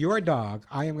 for your dog,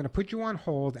 I am gonna put you on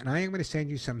hold, and I am gonna send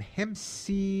you some hemp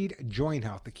seed joint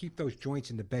health to keep those joints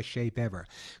in the best shape ever.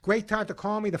 Great time to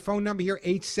call me. The phone number here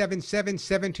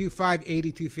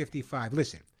 877-725-8255.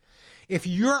 Listen. If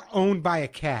you're owned by a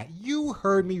cat, you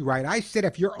heard me right. I said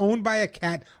if you're owned by a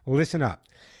cat, listen up.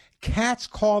 Cats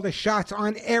call the shots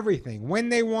on everything. When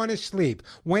they want to sleep,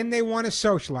 when they want to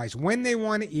socialize, when they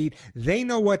want to eat, they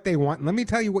know what they want. Let me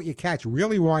tell you what your cats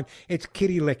really want. It's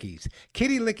Kitty Lickies.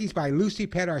 Kitty Lickies by Lucy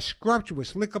Pet are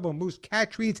scrumptious, lickable mousse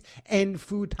cat treats and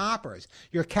food toppers.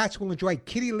 Your cats will enjoy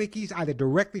Kitty Lickies either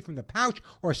directly from the pouch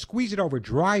or squeeze it over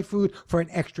dry food for an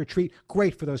extra treat.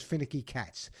 Great for those finicky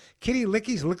cats. Kitty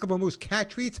Lickies lickable mousse cat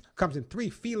treats comes in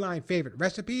 3 feline favorite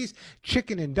recipes: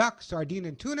 chicken and duck, sardine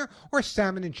and tuna, or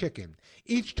salmon and chicken.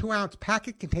 Each 2-ounce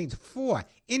packet contains 4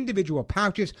 individual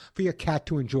pouches for your cat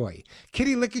to enjoy.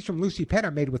 Kitty Lickies from Lucy Pet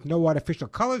are made with no artificial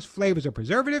colors, flavors, or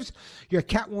preservatives. Your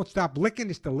cat won't stop licking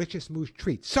this delicious mousse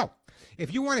treat. So,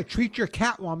 if you want to treat your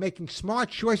cat while making smart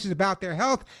choices about their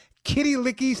health, Kitty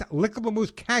Lickies lickable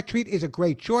mousse cat treat is a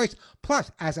great choice.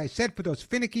 Plus, as I said, for those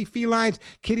finicky felines,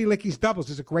 Kitty Lickies doubles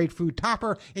as a great food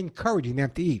topper, encouraging them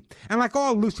to eat. And like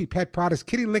all Lucy Pet products,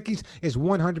 Kitty Lickies is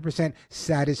 100%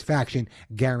 satisfaction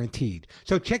guaranteed.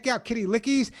 So check out Kitty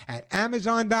Lickies at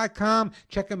Amazon.com.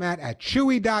 Check them out at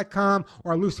Chewy.com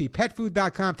or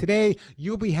LucyPetFood.com today.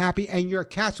 You'll be happy and your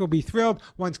cats will be thrilled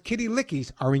once Kitty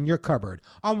Lickies are in your cupboard.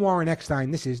 I'm Warren Eckstein.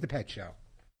 This is The Pet Show.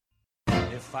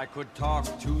 If I could talk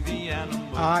to the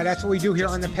animals. That's what we do here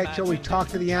on The Pet Show. We talk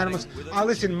to the animals.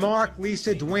 Listen, Mark,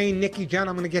 Lisa, Dwayne, Nikki, John,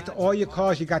 I'm going to get to all your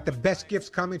calls. You got the best gifts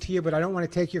coming to you, but I don't want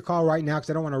to take your call right now because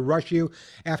I don't want to rush you.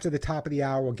 After the top of the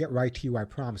hour, we'll get right to you, I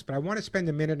promise. But I want to spend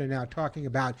a minute now talking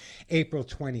about April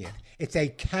 20th. It's a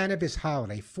cannabis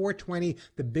holiday. 420,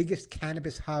 the biggest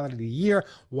cannabis holiday of the year.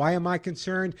 Why am I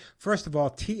concerned? First of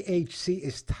all, THC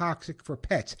is toxic for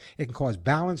pets. It can cause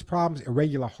balance problems,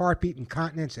 irregular heartbeat,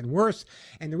 incontinence, and worse.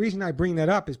 And the reason I bring that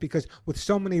up is because with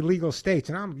so many legal states,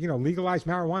 and I'm, legalized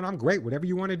marijuana, I'm great, whatever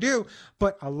you want to do,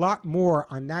 but a lot more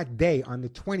on that day, on the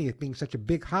 20th, being such a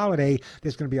big holiday,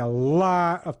 there's going to be a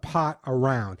lot of pot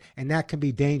around, and that can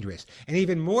be dangerous. And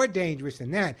even more dangerous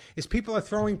than that is people are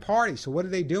throwing parties. So what are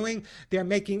they doing? They're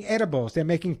making edibles. They're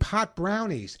making pot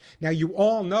brownies. Now, you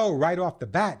all know right off the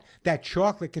bat that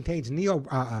chocolate contains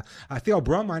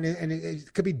theobromine, and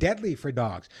it could be deadly for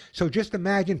dogs. So just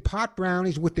imagine pot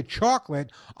brownies with the chocolate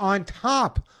on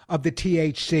top of the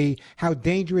THC, how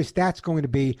dangerous that's going to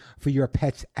be for your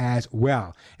pets as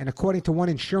well. And according to one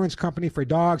insurance company for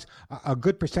dogs, a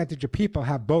good percentage of people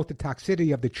have both the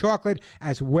toxicity of the chocolate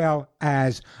as well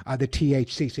as the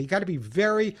THC. So you got to be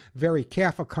very, very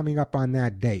careful coming up on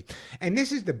that date. And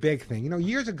this is the big thing.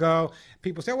 Years ago,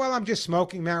 people say, well, I'm just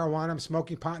smoking marijuana. I'm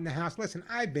smoking pot in the house. Listen,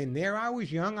 I've been there. I was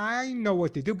young. I know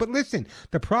what to do. But listen,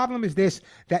 the problem is this,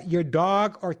 that your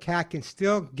dog or cat can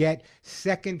still get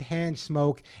secondhand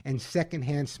smoke, and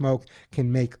secondhand smoke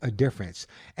can make a difference.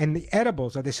 And the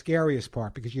edibles are the scariest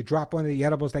part because you drop one of the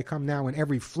edibles, they come now in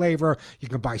every flavor. You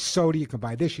can buy soda, you can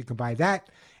buy this, you can buy that.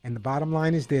 And the bottom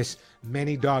line is this,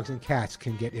 many dogs and cats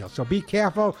can get ill. So be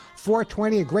careful.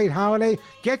 420, a great holiday.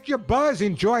 Get your buzz,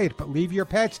 enjoy it, but leave your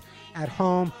pets at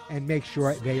home and make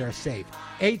sure they are safe.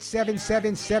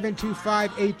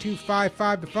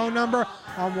 877-725-8255, the phone number.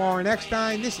 I'm Warren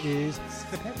Eckstein. This is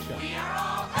The Pet Show. We are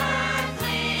all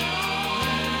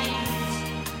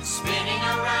earthlings, spinning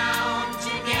around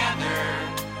together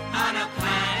on a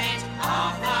planet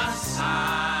of the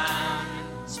sun.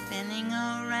 Spinning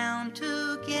around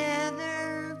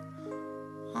together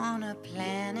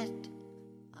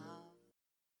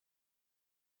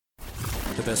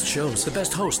best shows, the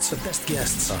best hosts, the best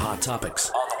guests, the hot topics.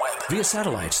 On the web, via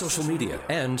satellite, social media,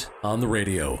 and on the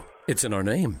radio. It's in our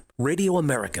name. Radio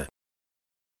America.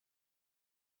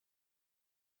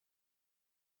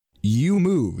 You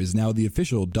Move is now the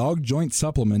official dog joint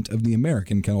supplement of the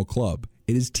American Kennel Club.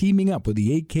 It is teaming up with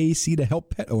the AKC to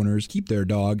help pet owners keep their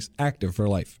dogs active for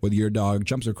life. Whether your dog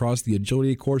jumps across the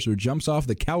agility course or jumps off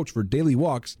the couch for daily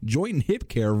walks, joint and hip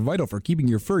care are vital for keeping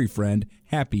your furry friend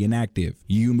happy and active.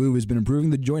 You Move has been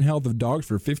improving the joint health of dogs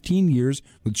for 15 years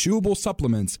with chewable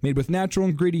supplements made with natural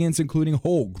ingredients including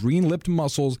whole green-lipped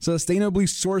mussels, sustainably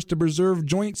sourced to preserve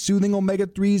joint-soothing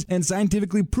omega-3s, and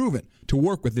scientifically proven to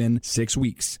work within 6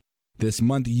 weeks. This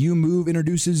month, You Move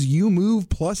introduces You Move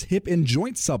Plus Hip and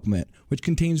Joint Supplement, which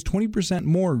contains 20%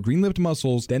 more green-lipped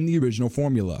mussels than the original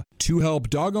formula. To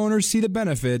help dog owners see the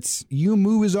benefits, You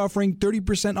Move is offering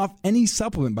 30% off any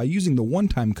supplement by using the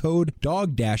one-time code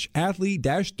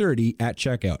DOG-ATHLETE-30 at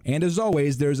checkout. And as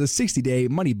always, there's a 60-day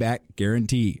money-back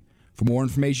guarantee. For more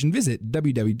information, visit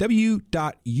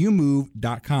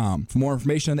www.umove.com. For more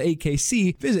information on the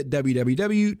AKC, visit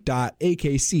www.akc.org.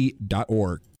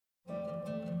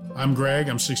 I'm Greg.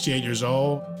 I'm 68 years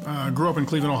old. Grew up in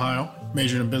Cleveland, Ohio.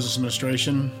 Majored in business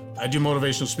administration. I do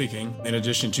motivational speaking in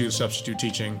addition to substitute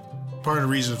teaching. Part of the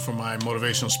reason for my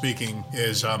motivational speaking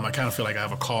is I kind of feel like I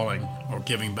have a calling or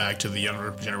giving back to the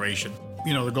younger generation.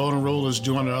 You know, the golden rule is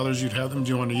do unto others, you'd have them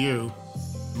do unto you.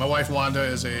 My wife, Wanda,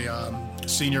 is a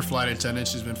senior flight attendant.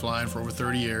 She's been flying for over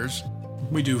 30 years.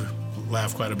 We do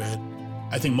laugh quite a bit.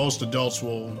 I think most adults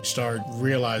will start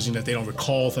realizing that they don't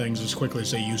recall things as quickly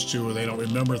as they used to, or they don't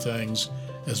remember things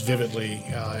as vividly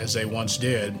as they once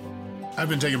did. I've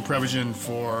been taking Prevagen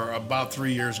for about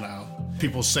 3 years now.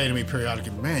 People say to me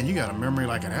periodically, man, you got a memory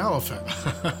like an elephant.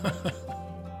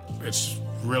 It's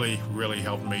really, really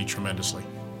helped me tremendously.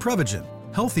 Prevagen,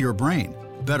 healthier brain,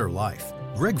 better life.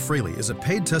 Greg Fraley is a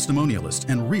paid testimonialist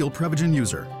and real Prevagen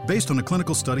user, based on a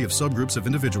clinical study of subgroups of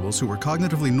individuals who were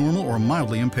cognitively normal or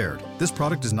mildly impaired. This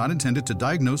product is not intended to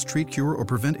diagnose, treat, cure, or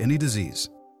prevent any disease.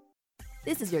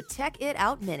 This is your Tech It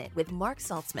Out Minute with Mark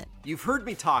Saltzman. You've heard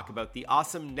me talk about the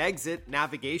awesome Nexit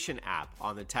navigation app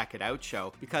on the Tech It Out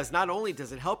show, because not only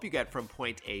does it help you get from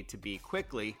point A to B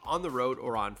quickly, on the road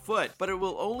or on foot, but it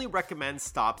will only recommend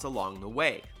stops along the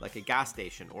way, like a gas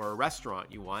station or a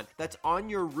restaurant you want that's on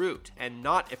your route and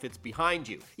not if it's behind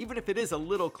you, even if it is a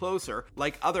little closer,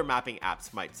 like other mapping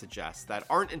apps might suggest that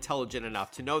aren't intelligent enough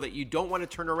to know that you don't want to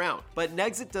turn around. But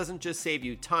Nexit doesn't just save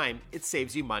you time, it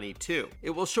saves you money too.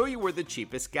 It will show you where the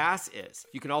cheapest gas is.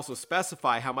 You can also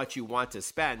specify how much you want to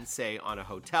spend, say on a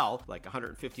hotel, like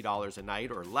 $150 a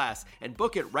night or less, and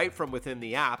book it right from within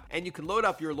the app, and you can load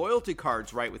up your loyalty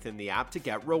cards right within the app to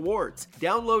get rewards.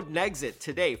 Download Nexit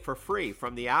today for free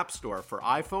from the App Store for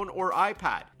iPhone or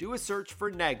iPad. Do a search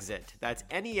for Nexit, that's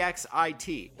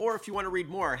Nexit, or if you want to read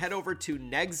more, head over to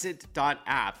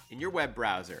nexit.app in your web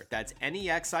browser, that's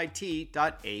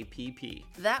nexit.app.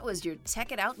 That was your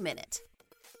Tech It Out Minute.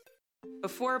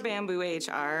 Before Bamboo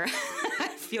HR, I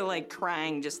feel like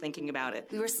crying just thinking about it.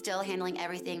 We were still handling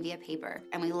everything via paper,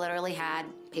 and we literally had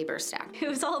paper stacked. It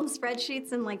was all in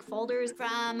spreadsheets and like folders.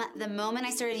 From the moment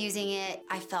I started using it,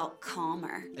 I felt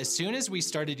calmer. As soon as we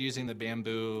started using the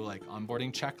Bamboo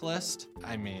onboarding checklist,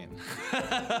 I mean,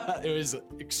 it was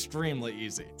extremely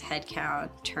easy. Head count,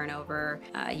 turnover,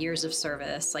 years of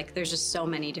service. There's just so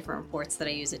many different reports that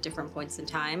I use at different points in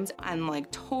time. I'm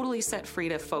totally set free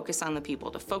to focus on the people,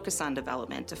 to focus on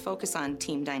development, to focus on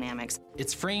team dynamics.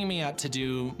 It's freeing me up to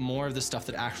do more of the stuff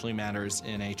that actually matters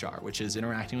in HR, which is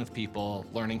interacting with people,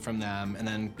 learning from them, and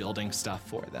then building stuff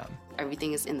for them.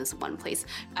 Everything is in this one place.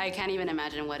 I can't even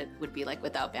imagine what it would be like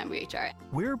without Bamboo HR.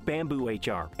 We're Bamboo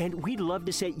HR, and we'd love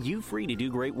to set you free to do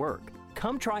great work.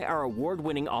 Come try our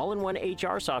award-winning all-in-one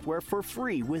HR software for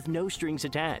free with no strings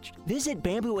attached. Visit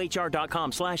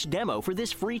bamboohr.com/demo for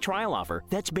this free trial offer.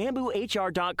 That's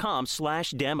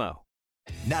bamboohr.com/demo.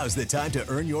 Now's the time to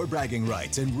earn your bragging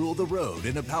rights and rule the road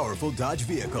in a powerful Dodge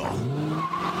vehicle.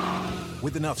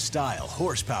 With enough style,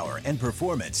 horsepower, and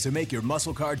performance to make your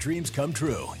muscle car dreams come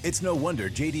true, it's no wonder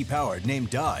J.D. Power named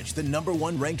Dodge the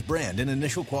 #1 ranked brand in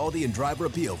initial quality and driver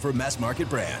appeal for mass market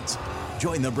brands.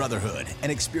 Join the brotherhood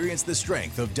and experience the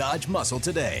strength of Dodge muscle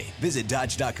today. Visit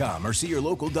Dodge.com or see your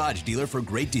local Dodge dealer for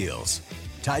great deals.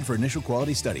 Tied for initial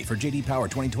quality study. For J.D. Power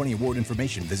 2020 award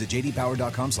information, visit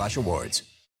jdpower.com/awards.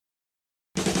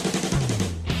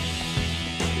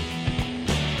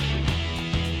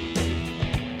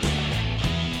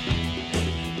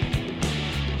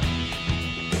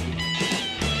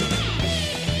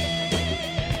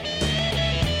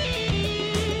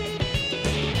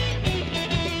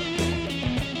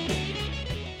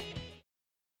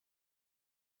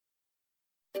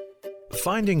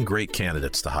 Finding great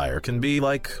candidates to hire can be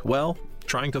like, well,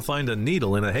 trying to find a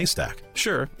needle in a haystack.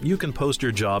 Sure, you can post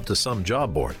your job to some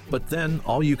job board, but then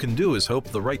all you can do is hope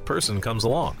the right person comes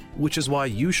along, which is why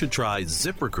you should try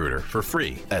ZipRecruiter for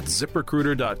free at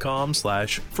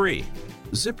ZipRecruiter.com/free.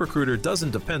 ZipRecruiter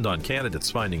doesn't depend on candidates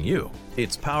finding you.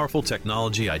 Its powerful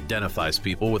technology identifies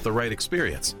people with the right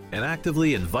experience and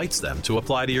actively invites them to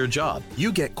apply to your job.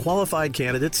 You get qualified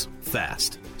candidates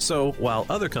fast. So while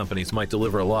other companies might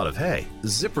deliver a lot of hay,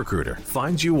 ZipRecruiter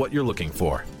finds you what you're looking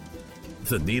for.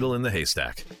 The needle in the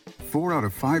haystack. 4 out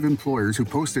of 5 employers who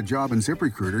post a job in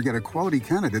ZipRecruiter get a quality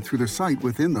candidate through the site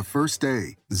within the first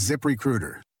day.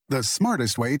 ZipRecruiter, the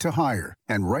smartest way to hire.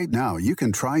 And right now, you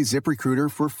can try ZipRecruiter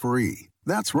for free.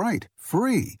 That's right,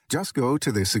 free. Just go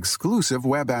to this exclusive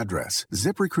web address,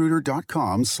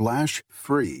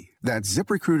 ZipRecruiter.com/free. That's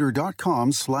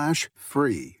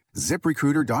ZipRecruiter.com/free.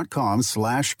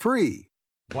 ZipRecruiter.com/free.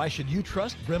 Why should you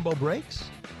trust Brembo Brakes?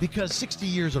 Because 60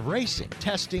 years of racing,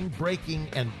 testing, braking,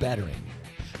 and bettering.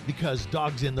 Because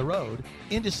dogs in the road,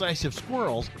 indecisive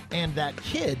squirrels, and that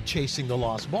kid chasing the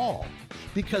lost ball.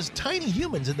 Because tiny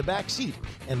humans in the back seat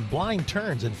and blind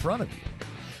turns in front of you.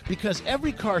 Because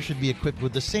every car should be equipped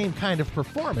with the same kind of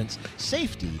performance,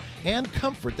 safety, and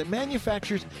comfort that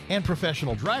manufacturers and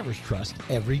professional drivers trust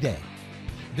every day.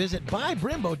 Visit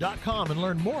buybrembo.com and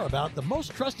learn more about the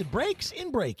most trusted brakes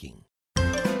in braking.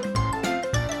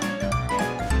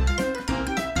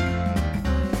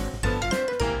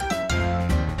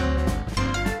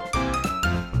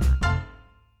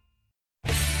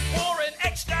 Warren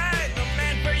Eckstein, the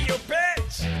man for your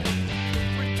pets.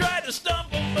 We tried to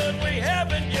stumble, but we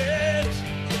haven't yet.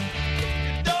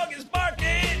 Your dog is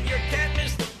barking, your cat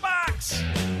missed the box.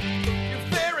 Your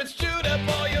ferret's chewed up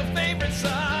all your favorite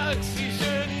socks. You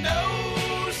sure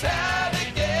knows how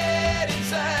to get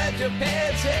inside your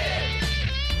pet's head.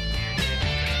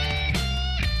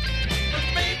 But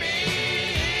maybe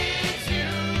it's you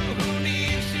who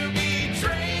needs to be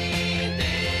trained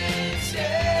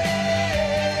instead.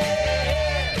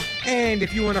 And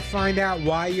if you want to find out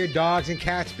why your dogs and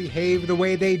cats behave the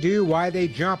way they do, why they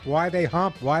jump, why they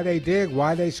hump, why they dig,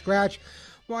 why they scratch,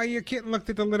 why your kitten looked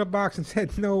at the litter box and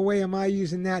said, no way am I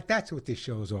using that, that's what this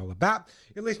show is all about.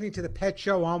 You're listening to The Pet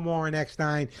Show. I'm Warren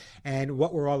Eckstein, and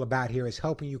what we're all about here is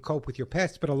helping you cope with your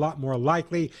pets, but a lot more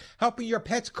likely, helping your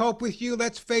pets cope with you.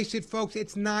 Let's face it, folks,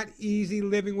 it's not easy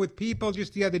living with people.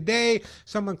 Just the other day,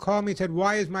 someone called me and said,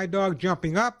 why is my dog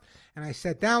jumping up? And I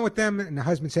sat down with them, and the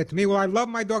husband said to me, well, I love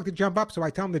my dog to jump up, so I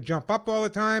tell him to jump up all the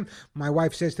time. My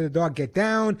wife says to the dog, get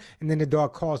down. And then the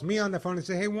dog calls me on the phone and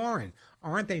says, hey, Warren,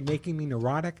 aren't they making me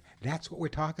neurotic? That's what we're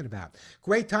talking about.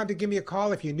 Great time to give me a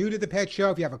call. If you're new to The Pet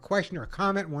Show, if you have a question or a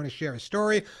comment, want to share a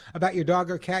story about your dog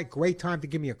or cat, great time to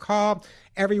give me a call.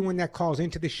 Everyone that calls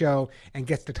into the show and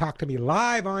gets to talk to me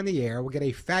live on the air will get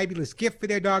a fabulous gift for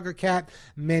their dog or cat.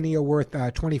 Many are worth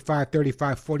 $25,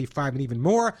 $35, $45, and even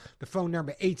more. The phone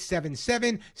number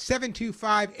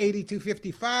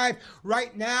 877-725-8255.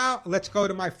 Right now, let's go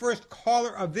to my first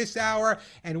caller of this hour,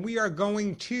 and we are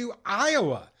going to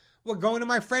Iowa. We're going to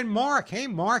my friend Mark. Hey,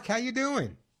 Mark, how you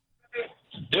doing?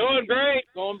 Doing great.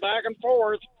 Going back and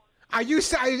forth. Are you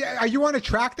on a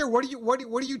tractor? What are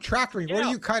you tractoring? Yeah. What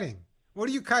are you cutting? What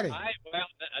are you cutting?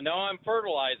 No, I'm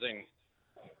fertilizing.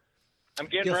 I'm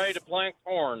getting ready to plant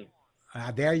corn.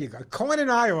 There you go. Corn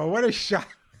in Iowa. What a shot.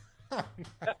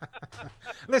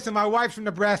 Listen, my wife's from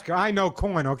Nebraska. I know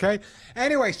corn, okay?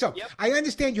 Anyway, so I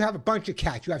understand you have a bunch of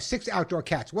cats. You have 6 outdoor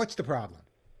cats. What's the problem?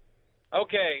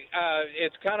 Okay,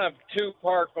 it's kind of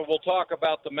 2-part, but we'll talk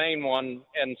about the main one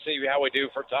and see how we do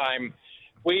for time.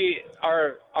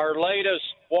 Our latest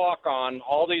walk-on,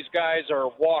 all these guys are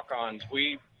walk-ons.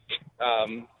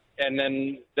 And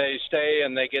then they stay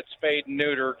and they get spayed and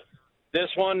neutered. This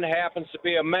one happens to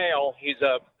be a male. He's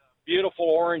a beautiful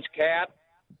orange cat,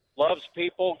 loves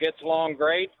people, gets along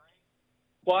great,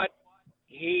 but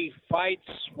he fights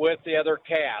with the other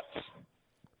cats.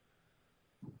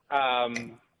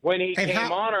 When he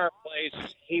came on our place,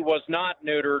 he was not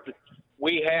neutered.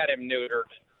 We had him neutered.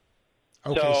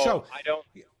 Okay, so I don't.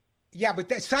 Yeah, but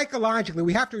that, psychologically,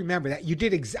 we have to remember that you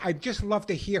did. I just love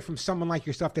to hear from someone like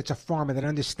yourself that's a farmer that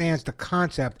understands the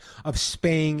concept of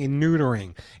spaying and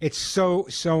neutering. It's so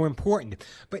important.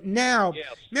 But now,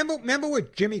 remember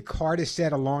what Jimmy Carter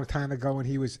said a long time ago when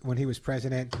he was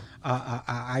president.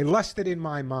 I lusted in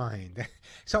my mind.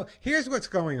 So here's what's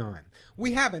going on.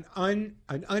 We have an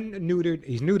unneutered.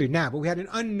 He's neutered now, but we had an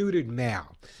unneutered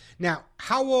male. Now,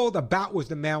 how old about was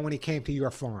the male when he came to your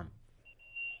farm?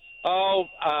 Oh,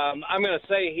 I'm going to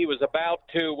say he was about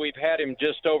 2. We've had him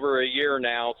just over a year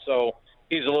now, so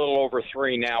he's a little over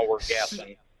 3 now, we're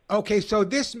guessing. Okay, so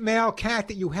this male cat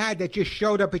that you had that just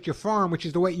showed up at your farm, which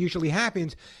is the way it usually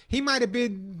happens, he might have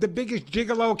been the biggest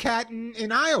gigolo cat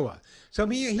in Iowa. So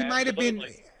he might have been.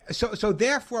 So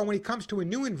therefore, when he comes to a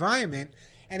new environment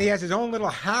and he has his own little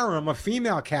harem of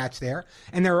female cats there,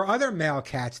 and there are other male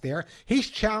cats there, he's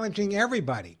challenging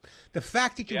everybody. The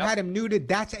fact that you had him neutered,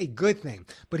 that's a good thing.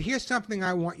 But here's something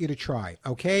I want you to try,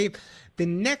 okay? The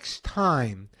next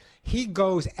time he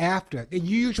goes after, you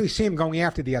usually see him going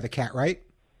after the other cat, right?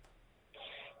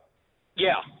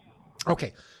 Yeah.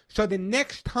 Okay. So the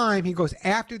next time he goes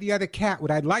after the other cat,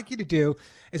 what I'd like you to do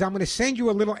is I'm going to send you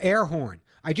a little air horn.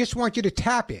 I just want you to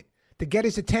tap it to get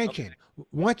his attention. Okay.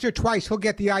 Once or twice, he'll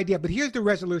get the idea. But here's the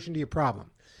resolution to your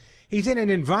problem. He's in an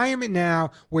environment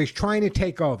now where he's trying to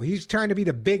take over. He's trying to be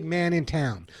the big man in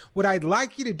town. What I'd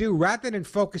like you to do, rather than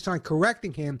focus on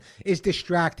correcting him, is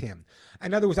distract him.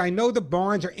 In other words, I know the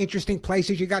barns are interesting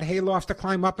places. You got haylofts to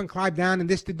climb up and climb down and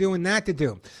this to do and that to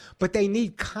do. But they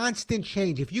need constant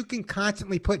change. If you can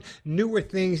constantly put newer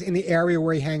things in the area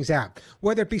where he hangs out,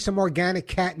 whether it be some organic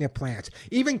catnip plants,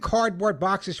 even cardboard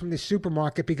boxes from the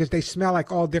supermarket because they smell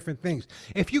like all different things.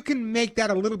 If you can make that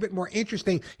a little bit more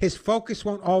interesting, his focus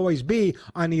won't always be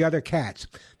on the other cats.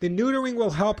 The neutering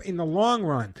will help in the long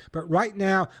run. But right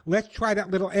now, let's try that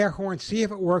little air horn, see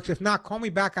if it works. If not, call me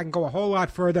back. I can go a whole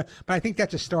lot further. But I think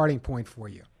that's a starting point for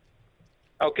you.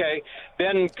 Okay.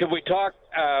 Then could we talk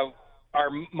our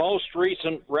most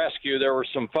recent rescue? There were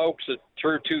some folks that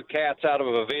threw 2 cats out of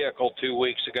a vehicle 2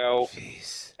 weeks ago.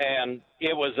 Jeez. And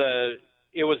it was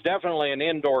definitely an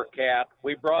indoor cat.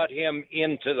 We brought him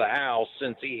into the house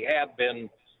since he had been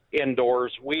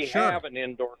indoors. We have an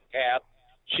indoor cat.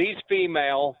 She's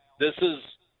female. This is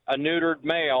a neutered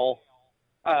male.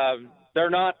 They're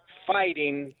not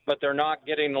fighting, but they're not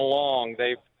getting along.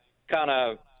 They've kind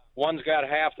of, one's got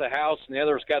half the house and the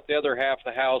other's got the other half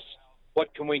the house.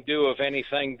 What can we do, if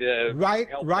anything, to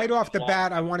right off the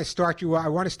bat? I want to start you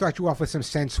off with some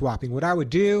scent swapping. What I would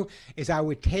do is I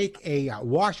would take a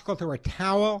washcloth or a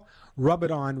towel, rub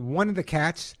it on one of the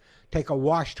cats, take a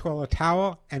washcloth or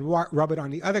towel and rub it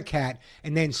on the other cat,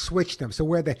 and then switch them. So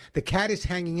where the cat is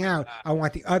hanging out, I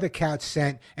want the other cat's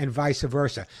scent, and vice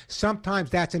versa. Sometimes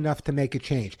that's enough to make a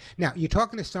change. Now, you're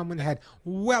talking to someone that had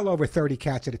well over 30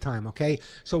 cats at a time, okay?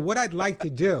 So what I'd like to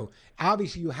do,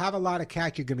 obviously you have a lot of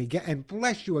cats you're going to be getting, and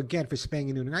bless you again for spaying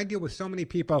and neutering. I deal with so many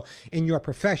people in your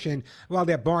profession. Well,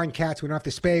 they're barn cats. We don't have to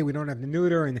spay. We don't have to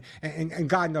neuter, and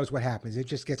God knows what happens. It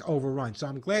just gets overrun. So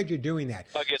I'm glad you're doing that.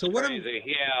 So what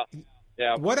crazy.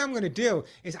 Yeah. What I'm going to do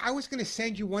is I was going to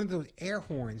send you one of those air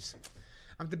horns.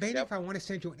 I'm debating if I want to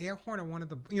send you an air horn or one of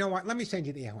the... You know what? Let me send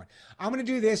you the air horn. I'm going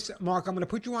to do this, Mark. I'm going to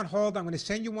put you on hold. I'm going to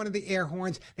send you one of the air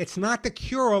horns. It's not the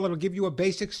cure-all. It'll give you a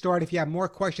basic start. If you have more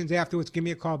questions afterwards, give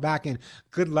me a call back, and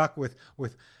good luck with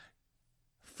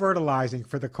fertilizing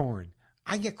for the corn.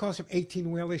 I get calls from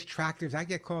 18-wheelers, tractors. I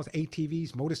get calls,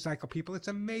 ATVs, motorcycle people. It's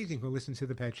amazing who listens to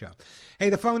The Pet Show. Hey,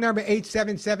 the phone number,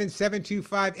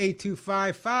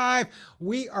 877-725-8255.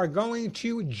 We are going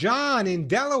to John in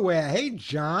Delaware. Hey,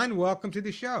 John, welcome to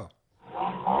the show.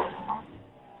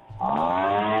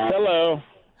 Hello.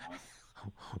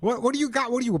 What do you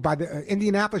got? What are you, by the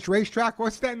Indianapolis racetrack?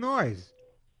 What's that noise?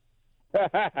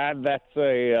 That's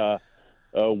a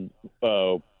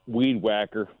weed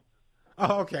whacker.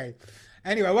 Oh, okay.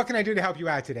 Anyway, what can I do to help you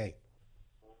out today?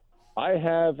 I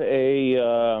have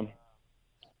a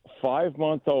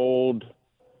 5-month-old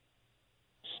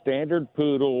standard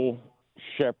poodle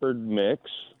shepherd mix,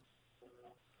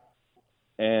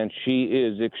 and she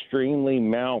is extremely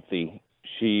mouthy.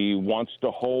 She wants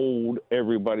to hold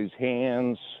everybody's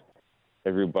hands,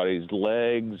 everybody's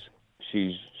legs.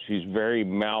 She's very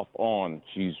mouth on.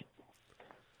 She's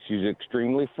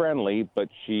extremely friendly, but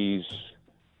she's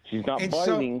not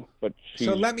biting, but she's...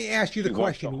 So let me ask you the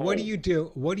question. What do you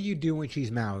do? What do you do when she's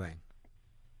mouthing?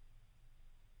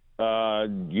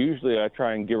 Usually I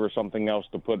try and give her something else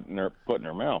to put in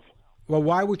her mouth. Well,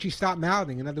 why would she stop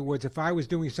mouthing? In other words, if I was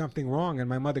doing something wrong and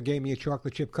my mother gave me a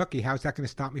chocolate chip cookie, how's that going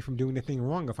to stop me from doing the thing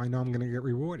wrong if I know I'm going to get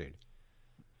rewarded?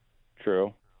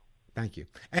 True. Thank you.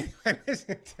 Anyway,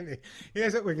 listen to me.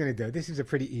 Here's what we're going to do. This is a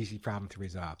pretty easy problem to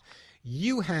resolve.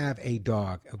 You have a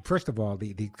dog. First of all,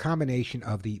 the combination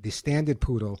of the standard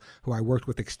poodle, who I worked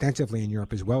with extensively in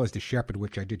Europe, as well as the shepherd,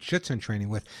 which I did Schutzhund training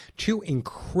with, 2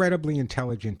 incredibly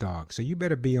intelligent dogs. So you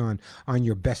better be on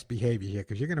your best behavior here,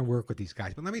 because you're going to work with these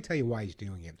guys. But let me tell you why he's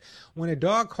doing it. When a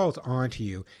dog holds on to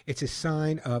you, it's a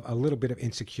sign of a little bit of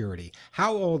insecurity.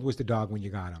 How old was the dog when you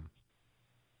got him?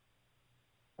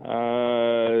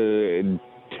 10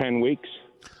 weeks.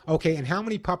 Okay, and how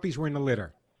many puppies were in the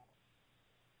litter?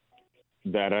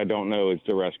 That I don't know. It's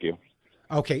a rescue.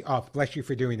 Okay, bless you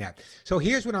for doing that. So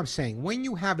here's what I'm saying. When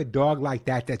you have a dog like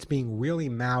that that's being really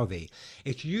mouthy,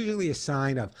 it's usually a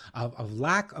sign of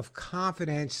lack of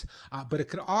confidence, but it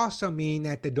could also mean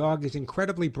that the dog is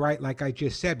incredibly bright, like I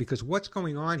just said, because what's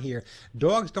going on here,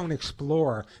 dogs don't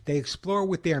explore. They explore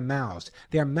with their mouths.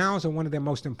 Their mouths are one of their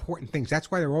most important things.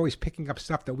 That's why they're always picking up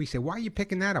stuff that we say, why are you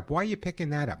picking that up? Why are you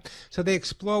picking that up? So they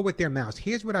explore with their mouths.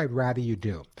 Here's what I'd rather you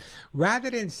do. Rather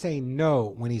than say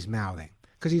no when he's mouthing,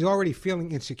 because he's already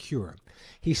feeling insecure.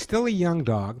 He's still a young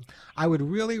dog. I would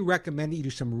really recommend that you do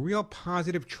some real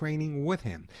positive training with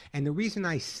him. And the reason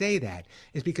I say that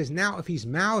is because now if he's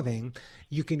mouthing,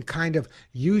 you can kind of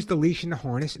use the leash and the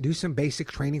harness, do some basic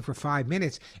training for 5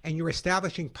 minutes, and you're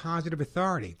establishing positive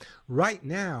authority. Right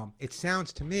now, it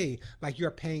sounds to me like you're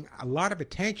paying a lot of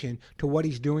attention to what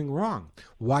he's doing wrong.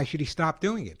 Why should he stop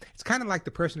doing it? It's kind of like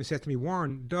the person who says to me,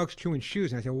 Warren, dog's chewing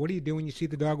shoes. And I said, well, what do you do when you see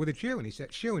the dog with a shoe? And he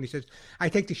said, shoe. And he says, I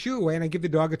take the shoe away and I give the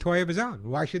dog a toy of his own.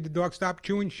 Why should the dog stop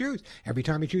chewing shoes? Every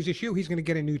time he chews a shoe, he's going to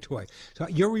get a new toy. So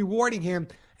you're rewarding him,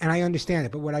 and I understand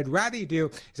it. But what I'd rather you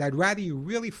do is I'd rather you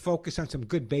really focus on some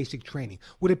good basic training.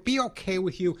 Would it be okay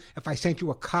with you if I sent you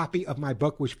a copy of my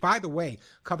book, which, by the way,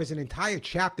 covers an entire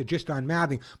chapter just on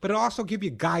mouthing, but it'll also give you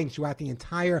guidance throughout the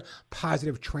entire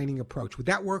positive training approach? Would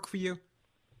that work for you?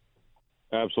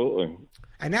 Absolutely.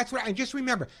 And that's what, and just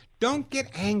remember, don't get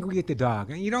angry at the dog.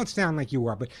 And you don't sound like you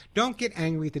are, but don't get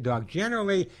angry at the dog.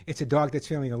 Generally, it's a dog that's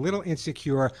feeling a little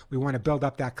insecure. We want to build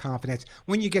up that confidence.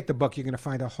 When you get the book, you're going to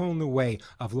find a whole new way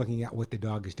of looking at what the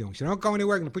dog is doing. So don't go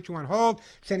anywhere. I'm going to put you on hold,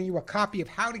 sending you a copy of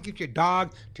How to Get Your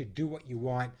Dog to Do What You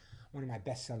Want. One of my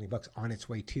best-selling books on its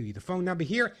way to you. The phone number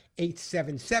here,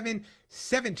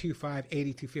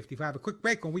 877-725-8255. A quick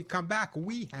break. When we come back,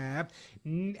 we have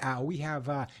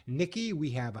Nikki, we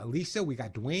have Lisa, we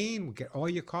got Dwayne. We'll get all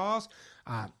your calls.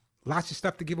 Lots of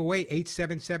stuff to give away,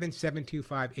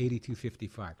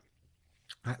 877-725-8255. All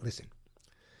right, listen.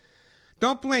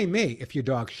 Don't blame me if your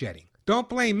dog's shedding. Don't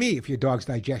blame me if your dog's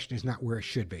digestion is not where it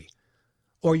should be.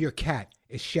 Or your cat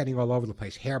is shedding all over the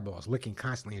place, hairballs, licking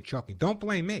constantly and choking. Don't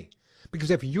blame me.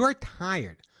 Because if you're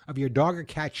tired of your dog or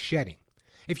cat shedding,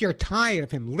 if you're tired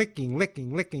of him licking,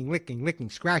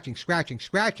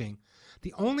 scratching,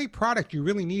 the only product you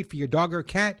really need for your dog or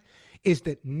cat is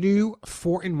the new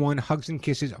 4-in-1 Hugs and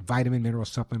Kisses Vitamin Mineral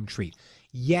Supplement Treat.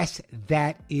 Yes,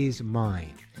 that is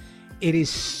mine. It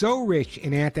is so rich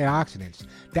in antioxidants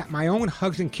that my own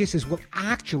Hugs and Kisses will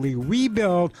actually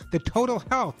rebuild the total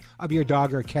health of your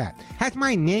dog or cat. Has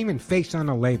my name and face on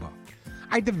the label.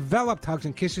 I developed Hugs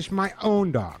and Kisses for my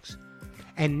own dogs.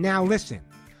 And now listen,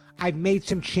 I've made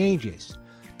some changes.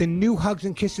 The new Hugs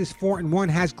and Kisses 4-in-1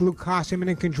 has glucosamine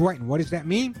and chondroitin. What does that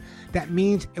mean? That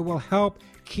means it will help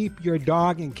keep your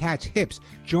dog and cat's hips,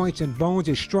 joints, and bones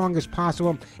as strong as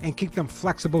possible and keep them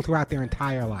flexible throughout their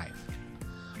entire life.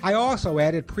 I also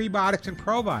added prebiotics and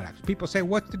probiotics. People say,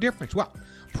 what's the difference? Well,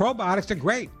 probiotics are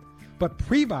great, but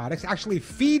prebiotics actually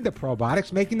feed the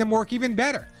probiotics, making them work even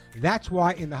better. That's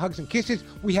why in the Hugs and Kisses,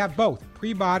 we have both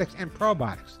prebiotics and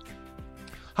probiotics.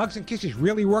 Hugs and Kisses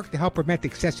really work to help prevent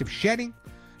excessive shedding,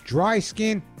 dry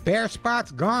skin, bare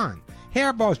spots, gone.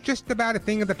 Hairballs, just about a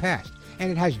thing of the past. And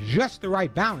it has just the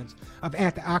right balance of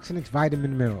antioxidants, vitamins,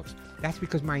 and minerals. That's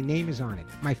because my name is on it.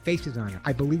 My face is on it.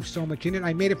 I believe so much in it.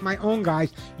 I made it for my own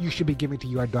guys. You should be giving to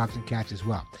your dogs and cats as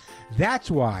well. That's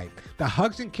why the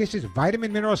Hugs and Kisses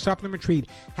Vitamin Mineral Supplement Treat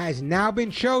has now been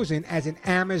chosen as an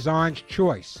Amazon's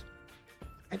choice.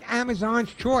 An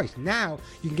Amazon's choice. Now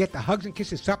you can get the Hugs and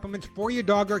Kisses supplements for your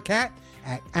dog or cat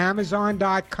at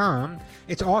Amazon.com.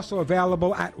 It's also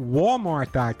available at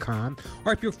Walmart.com.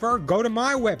 Or if you prefer, go to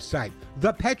my website,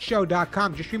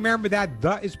 ThePetShow.com. Just remember that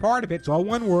the is part of it. It's all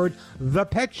one word,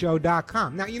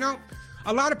 ThePetShow.com. Now, you know,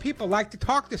 a lot of people like to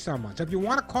talk to someone. So if you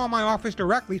want to call my office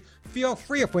directly, feel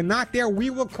free. If we're not there, we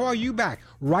will call you back.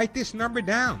 Write this number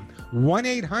down,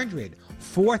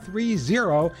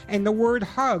 1-800-430 and the word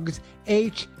HUGS,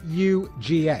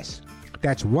 H-U-G-S.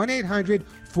 That's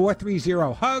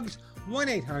 1-800-430-HUGS,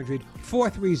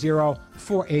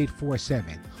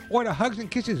 1-800-430-4847. Order Hugs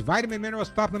and Kisses Vitamin Mineral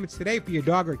Supplements today for your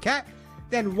dog or cat.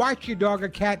 Then watch your dog or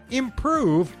cat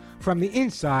improve from the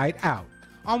inside out.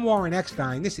 I'm Warren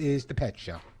Eckstein. This is The Pet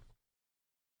Show.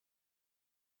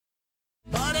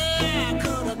 Buddy, I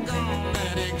could have gone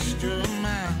that extra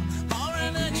mile, or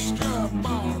an extra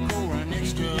bark, or an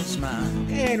extra smile. mine.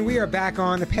 And we are back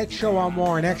on The Pet Show. I'm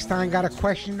Warren Eckstein. Got a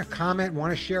question, a comment,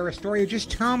 want to share a story? Or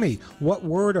just tell me what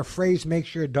word or phrase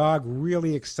makes your dog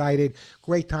really excited.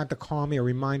 Great time to call me. A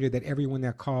reminder that everyone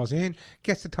that calls in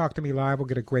gets to talk to me live will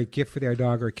get a great gift for their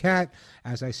dog or cat.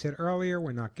 As I said earlier,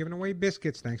 we're not giving away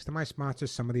biscuits thanks to my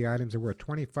sponsors. Some of the items are worth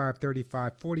 $25,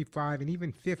 $35, $45, and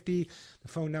even $50. The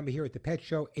phone number here at The Pet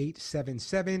Show,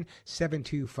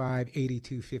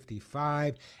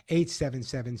 877-725-8255,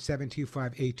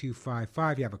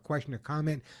 877-725-8255. You have a question or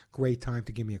comment, great time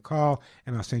to give me a call,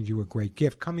 and I'll send you a great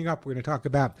gift. Coming up, we're going to talk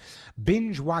about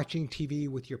binge watching TV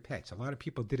with your pets. A lot of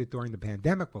people did it during the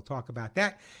pandemic. We'll talk about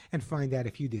that and find out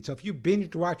if you did. So if you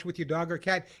binge watch with your dog or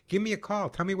cat, give me a call.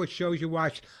 Tell me what shows you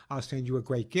watched. I'll send you a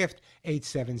great gift,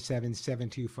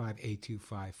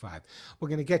 877-725-8255. We're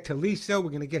going to get to Lisa. We're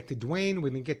going to get to Dwayne. We're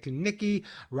going to get to Nikki.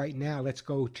 Right now, let's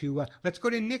go to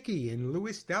Nikki in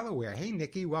Lewis, Delaware. Hey,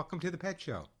 Nikki, welcome to The Pet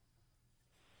Show.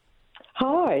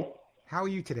 Hi. How are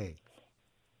you today?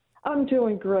 I'm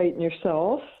doing great. And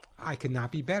yourself? I could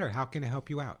not be better. How can I help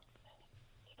you out?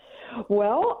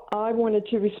 Well, I wanted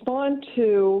to respond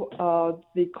to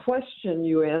the question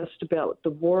you asked about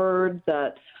the word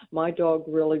that my dog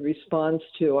really responds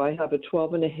to. I have a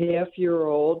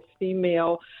 12-and-a-half-year-old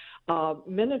female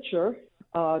miniature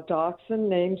dachshund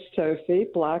named Sophie,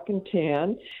 black and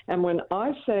tan. And when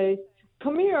I say,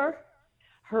 come here,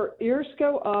 her ears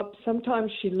go up. Sometimes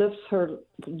she lifts her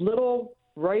little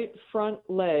right front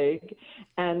leg,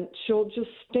 and she'll just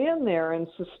stand there in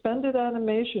suspended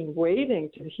animation waiting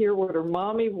to hear what her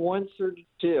mommy wants her to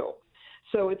do.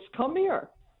 So it's come here.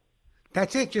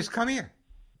 That's it. Just come here.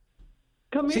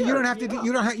 Come See, here. you don't have to do,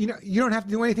 you don't have to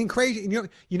do anything crazy.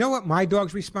 You know what my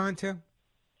dogs respond to?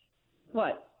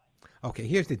 What? Okay,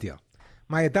 here's the deal.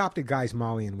 My adopted guys,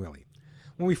 Molly and Willie.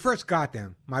 When we first got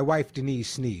them, my wife Denise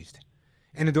sneezed,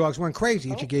 and the dogs went crazy,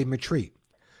 and she gave them a treat.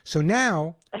 So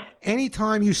now,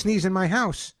 anytime you sneeze in my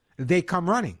house, they come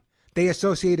running. They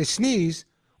associate a sneeze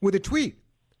with a tweet.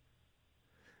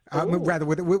 Rather,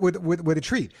 with a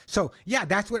treat. So yeah,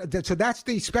 that's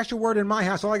the special word in my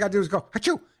house. All I got to do is go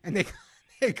achoo, and they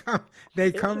come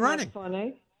running. That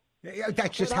funny?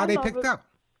 That's just how they picked up.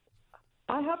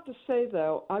 I have to say,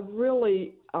 though, I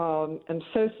really am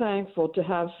so thankful to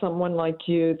have someone like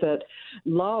you that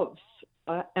loves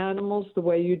animals the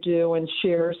way you do and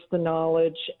shares the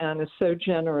knowledge and is so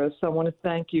generous. I want to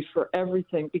thank you for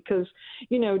everything because,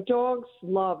 dogs'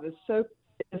 love is so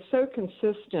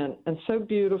consistent and so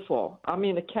beautiful. I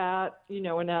mean, a cat,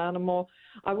 an animal.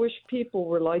 I wish people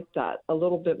were like that a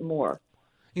little bit more.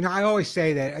 I always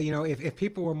say that, if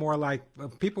people were more like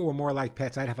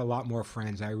pets, I'd have a lot more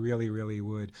friends. I really, really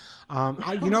would.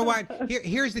 You know what?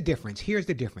 Here's the difference.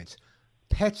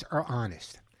 Pets are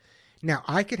honest. Now,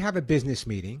 I could have a business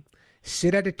meeting,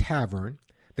 sit at a tavern.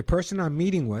 The person I'm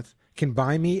meeting with can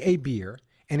buy me a beer,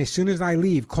 and as soon as I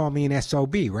leave, call me an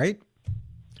SOB, right?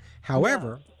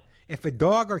 However, if a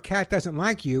dog or cat doesn't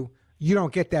like you, you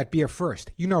don't get that beer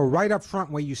first. You know right up front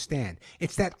where you stand.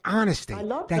 It's that honesty,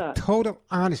 that total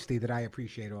honesty that I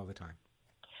appreciate all the time.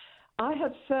 I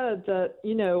have said that,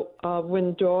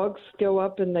 when dogs go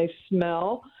up and they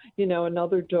smell,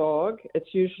 another dog,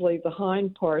 it's usually the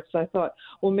hind parts. I thought,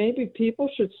 well, maybe people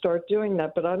should start doing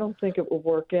that, but I don't think it will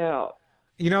work out.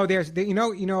 A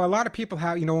lot of people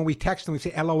have, when we text them, we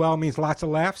say LOL means lots of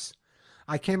laughs.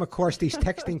 I came across these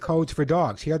texting codes for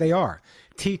dogs. Here they are.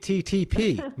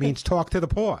 TTTP means talk to the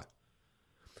paw.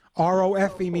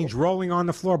 ROFE means rolling on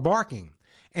the floor barking.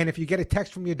 And if you get a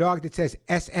text from your dog that says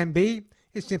SMB,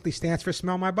 it simply stands for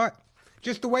smell my butt.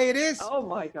 Just the way it is. Oh,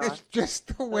 my God. It's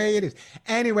just the way it is.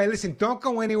 Anyway, listen, don't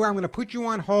go anywhere. I'm going to put you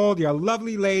on hold. You're a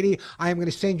lovely lady. I am going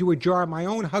to send you a jar of my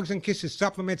own Hugs and Kisses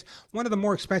supplements, one of the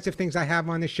more expensive things I have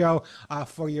on the show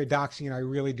for your doxy, and I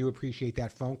really do appreciate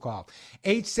that phone call.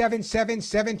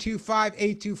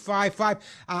 877-725-8255.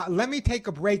 Let me take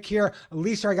a break here.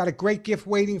 Lisa, I got a great gift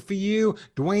waiting for you.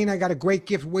 Dwayne, I got a great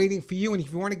gift waiting for you. And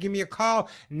if you want to give me a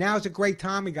call, now's a great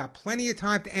time. We got plenty of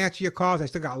time to answer your calls. I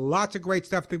still got lots of great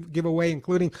stuff to give away,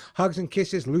 including Hugs and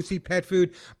Kisses, Lucy Pet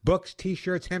Food, books,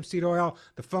 T-shirts, hemp seed oil.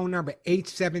 The phone number,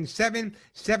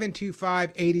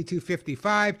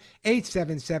 877-725-8255,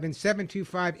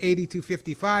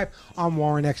 877-725-8255. I'm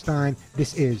Warren Eckstein.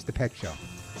 This is The Pet Show.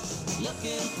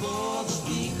 Looking for the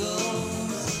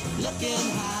beagles, looking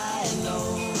high and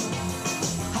low.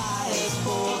 High is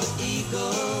for the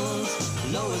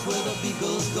eagles, low is where the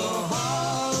beagles go.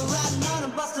 Oh, riding on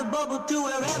a busted bubble to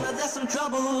wherever there's some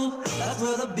trouble, that's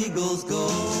where the beagles go.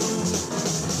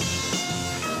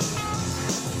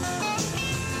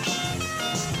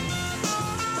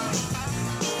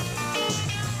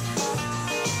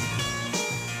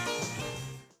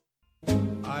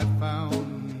 I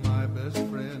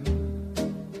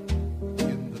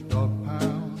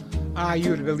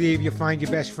you to believe you'll find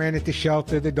your best friend at the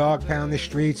shelter, the dog pound the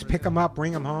streets. Pick them up,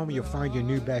 bring them home, you'll find your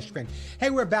new best friend. Hey,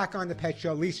 we're back on The Pet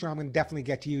Show. Lisa, I'm going to definitely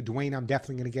get to you. Dwayne, I'm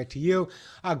definitely going to get to you.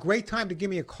 A great time to give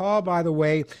me a call, by the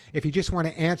way. If you just want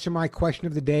to answer my question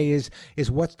of the day is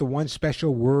what's the one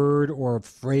special word or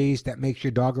phrase that makes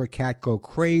your dog or cat go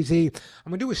crazy?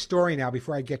 I'm going to do a story now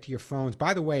before I get to your phones.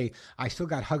 By the way, I still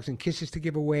got hugs and kisses to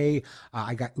give away.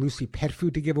 I got Lucy pet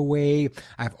food to give away.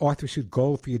 I have Arthrosuit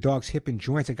Gold for your dog's hip and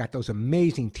joints. I got those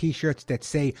amazing T-shirts that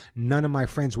say none of my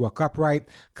friends walk upright.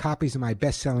 Copies of my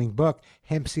best-selling book,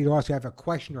 Hemp Seed. Also, have a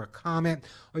question or a comment,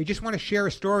 or you just want to share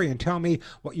a story and tell me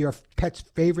what your pet's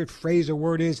favorite phrase or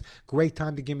word is. Great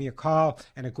time to give me a call,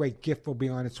 and a great gift will be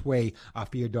on its way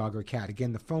for your dog or cat.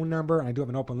 Again, the phone number, and I do have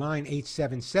an open line,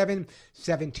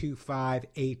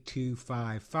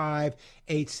 877-725-8255,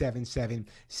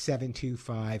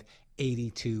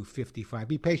 877-725-8255.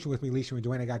 Be patient with me, Lisa and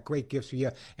Dwayne. I got great gifts for you,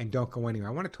 and don't go anywhere.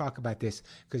 I want to talk about this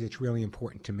because it's really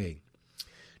important to me.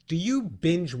 Do you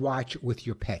binge watch with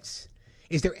your pets?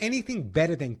 Is there anything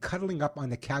better than cuddling up on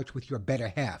the couch with your better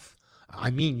half, I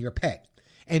mean your pet,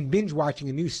 and binge watching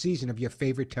a new season of your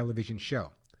favorite television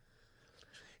show?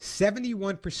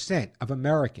 71% of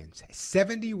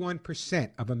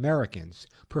Americans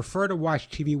prefer to watch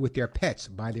TV with their pets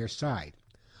by their side.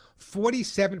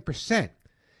 47%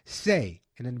 say,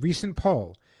 in a recent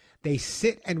poll, they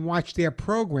sit and watch their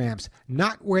programs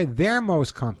not where they're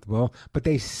most comfortable, but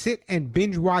they sit and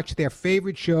binge watch their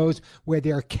favorite shows where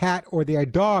their cat or their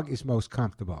dog is most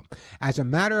comfortable. As a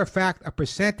matter of fact, a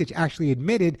percentage actually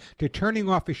admitted to turning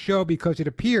off a show because it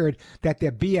appeared that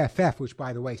their BFF, which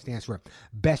by the way stands for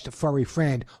best furry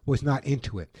friend, was not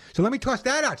into it. So let me toss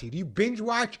that out to you. Do you binge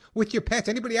watch with your pets?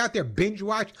 Anybody out there binge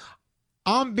watch?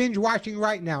 I'm binge watching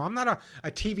right now. I'm not a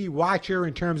TV watcher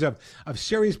in terms of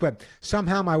series, but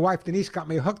somehow my wife Denise got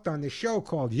me hooked on this show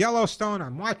called Yellowstone.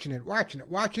 I'm watching it,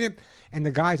 and the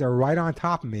guys are right on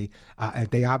top of me.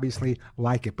 They obviously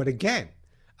like it. But again,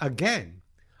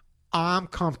 I'm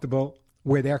comfortable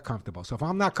where they're comfortable. So if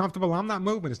I'm not comfortable, I'm not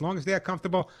moving. As long as they're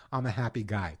comfortable, I'm a happy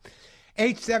guy.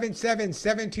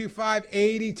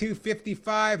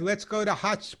 877-725-8255. Let's go to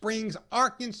Hot Springs,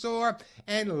 Arkansas,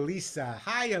 and Lisa.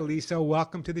 Hi, Lisa.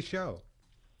 Welcome to the show.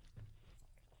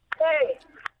 Hey.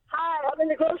 Hi, I'm in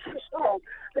the grocery store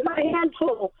with my hand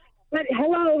full. But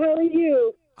hello, how are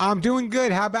you? I'm doing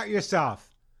good. How about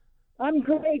yourself? I'm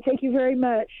great. Thank you very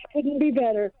much. Couldn't be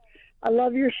better. I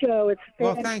love your show. It's fantastic.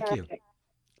 Well, thank you.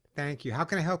 Thank you. How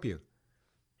can I help you?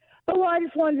 Oh, well, I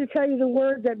just wanted to tell you the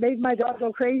word that made my dog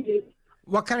go crazy.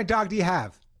 What kind of dog do you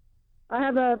have? I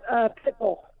have a pit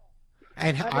bull.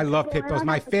 And I love pit bulls.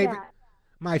 My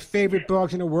favorite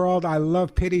dogs in the world. I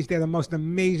love pitties. They're the most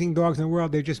amazing dogs in the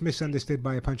world. They're just misunderstood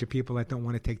by a bunch of people that don't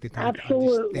want to take the time to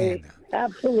understand them.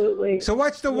 Absolutely. So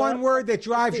what's the one word that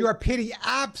drives your pitty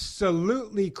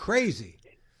absolutely crazy?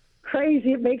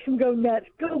 Crazy. It makes him go nuts.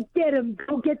 Go get him.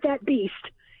 Go get that beast.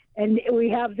 And we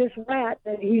have this rat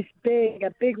that he's big,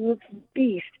 a big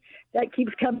beast that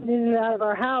keeps coming in and out of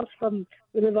our house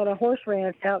we live on a horse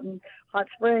ranch out in Hot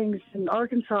Springs in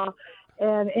Arkansas.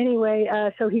 And anyway,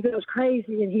 so he goes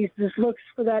crazy and he just looks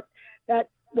for the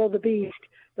beast,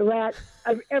 the rat,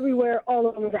 everywhere, all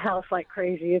over the house like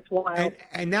crazy. It's wild.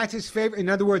 And that's his favorite. In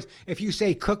other words, if you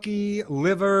say cookie,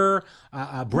 liver,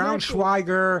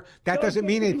 Braunschweiger, that doesn't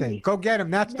mean anything. Go get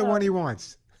him. That's the one he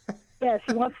wants. Yes,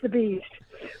 he wants the beast.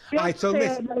 All right, so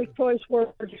listen. Another choice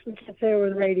word we can't say over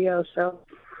the radio,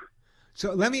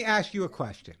 So let me ask you a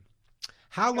question.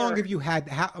 How long have you had?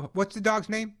 What's the dog's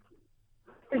name?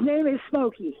 His name is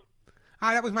Smokey.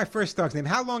 That was my first dog's name.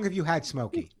 How long have you had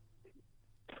Smokey?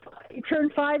 He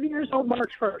turned 5 years old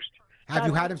March 1st. Have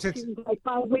you had him since? He was like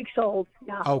 5 weeks old.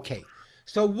 Yeah. Okay.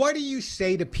 So what do you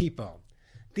say to people?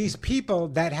 These people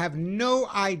that have no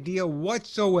idea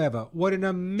whatsoever what an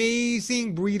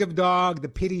amazing breed of dog the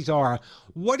pitties are.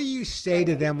 What do you say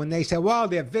to them when they say, well,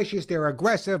 they're vicious, they're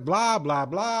aggressive, blah, blah,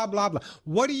 blah, blah, blah?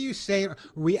 What do you say,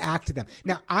 react to them?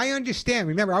 Now, I understand.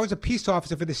 Remember, I was a peace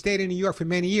officer for the state of New York for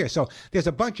many years. So there's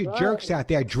a bunch of jerks out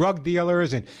there, drug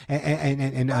dealers and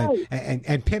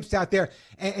pimps out there.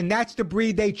 And that's the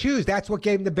breed they choose. That's what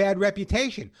gave them the bad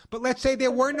reputation. But let's say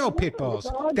there were no pit bulls.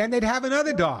 Then they'd have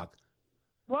another dog.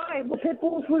 Right. Well, pit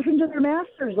bulls listen to their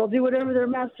masters. They'll do whatever their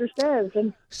master says,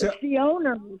 and it's the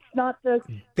owner. It's not the.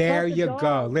 There you dog.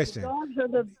 go. Listen. The dogs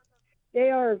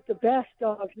are the best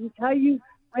dogs. It's how you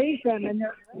raise them, and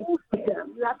they're with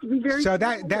them. You have to be very. So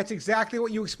that's exactly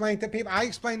what you explain to people. I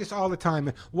explain this all the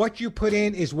time. What you put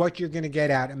in is what you're going to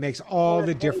get out. It makes all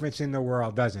the difference in the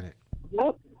world, doesn't it?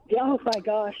 Yep. Oh my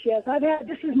gosh, yes.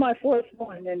 This is my fourth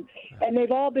one, and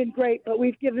they've all been great, but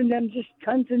we've given them just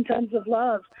tons and tons of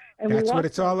love. And That's what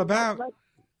it's all about.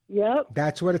 Yep.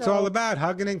 That's what it's all about.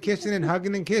 Hugging and kissing and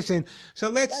hugging and kissing. So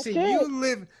let's see.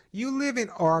 You live in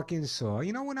Arkansas.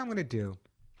 You know what I'm going to do?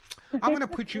 I'm going to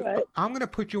put you I'm going to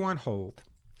put you on hold.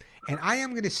 And I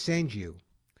am going to send you,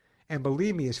 and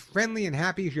believe me, as friendly and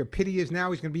happy as your pity is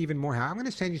now, he's going to be even more happy. I'm going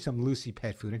to send you some Lucy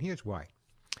pet food, and here's why.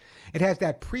 It has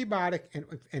that prebiotic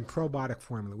and probiotic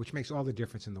formula, which makes all the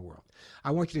difference in the world. I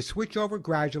want you to switch over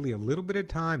gradually, a little bit at a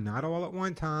time, not all at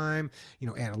one time.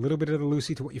 Add a little bit of the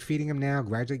Lucy to what you're feeding him now.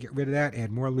 Gradually get rid of that.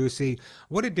 Add more Lucy.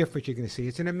 What a difference you're going to see.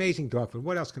 It's an amazing dog food.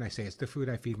 What else can I say? It's the food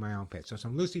I feed my own pets. So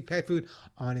some Lucy pet food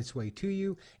on its way to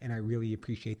you, and I really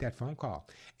appreciate that phone call.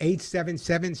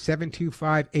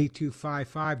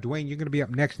 877-725-8255. Dwayne, you're going to be up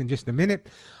next in just a minute.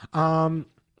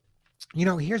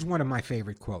 Here's one of my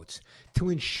favorite quotes. To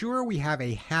ensure we have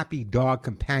a happy dog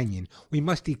companion, we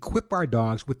must equip our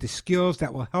dogs with the skills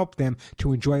that will help them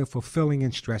to enjoy a fulfilling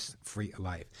and stress-free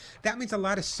life. That means a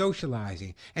lot of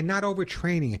socializing and not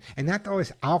overtraining and not all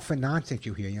this alpha nonsense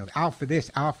you hear. Alpha this,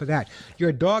 alpha that.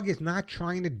 Your dog is not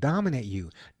trying to dominate you.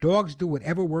 Dogs do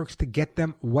whatever works to get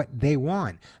them what they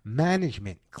want.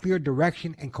 Management, clear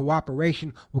direction, and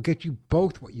cooperation will get you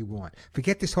both what you want.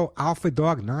 Forget this whole alpha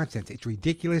dog nonsense. It's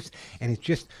ridiculous, and it's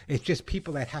just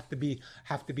people that have to be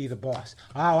the boss.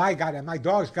 Oh, I got it. My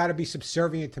dog's got to be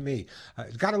subservient to me.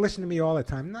 It's got to listen to me all the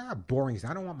time. Nah, boring.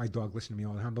 I don't want my dog listening to me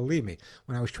all the time. Believe me,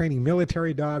 when I was training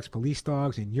military dogs, police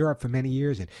dogs in Europe for many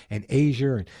years, and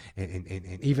Asia and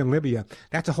even Libya,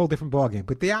 that's a whole different ballgame.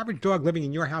 But the average dog living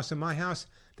in your house and my house,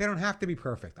 they don't have to be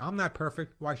perfect. I'm not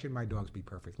perfect. Why should my dogs be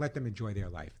perfect? Let them enjoy their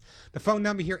life. The phone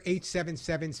number here,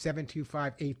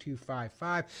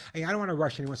 877-725-8255. Hey, I don't want to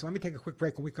rush anyone, so let me take a quick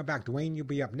break. When we come back, Dwayne, you'll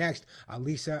be up next.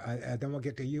 Lisa, then we'll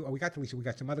get to you. Oh, we got to Lisa. We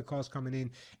got some other calls coming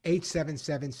in.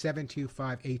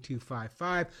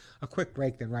 877-725-8255. A quick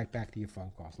break, then right back to your phone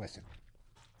calls. Listen.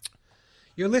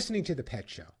 You're listening to The Pet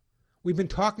Show. We've been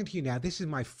talking to you now. This is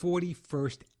my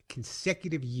 41st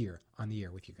consecutive year on the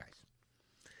air with you guys.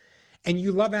 And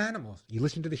you love animals. You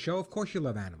listen to the show, of course you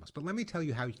love animals. But let me tell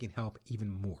you how you can help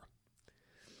even more.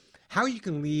 How you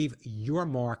can leave your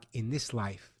mark in this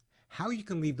life. How you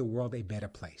can leave the world a better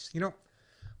place.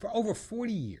 For over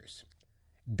 40 years,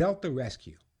 Delta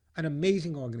Rescue, an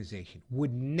amazing organization,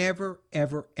 would never,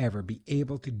 ever, ever be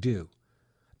able to do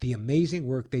the amazing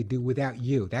work they do without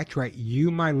you. That's right,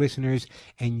 you, my listeners,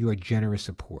 and your generous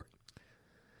support.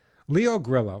 Leo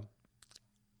Grillo,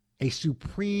 a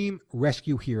supreme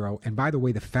rescue hero, and by the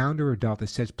way, the founder of Delta,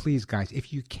 says, please, guys,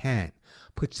 if you can,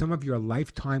 put some of your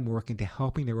lifetime work into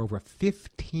helping their over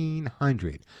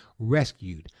 1,500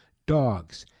 rescued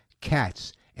dogs,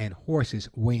 cats, and horses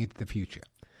way into the future.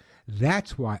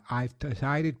 That's why I've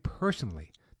decided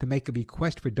personally to make a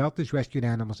bequest for Delta's rescued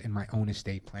animals in my own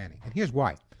estate planning. And here's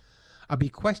why. A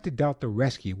bequest to Delta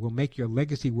Rescue will make your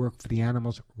legacy work for the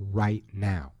animals right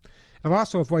now. It'll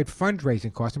also avoid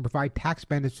fundraising costs and provide tax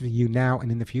benefits for you now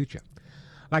and in the future.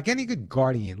 Like any good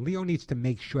guardian, Leo needs to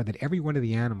make sure that every one of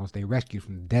the animals they rescue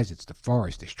from the deserts, the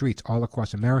forests, the streets, all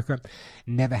across America,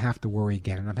 never have to worry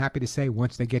again. And I'm happy to say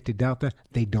once they get to Delta,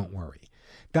 they don't worry.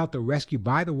 Delta Rescue,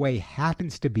 by the way,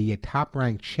 happens to be a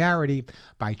top-ranked charity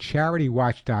by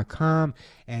CharityWatch.com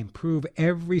and prove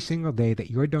every single day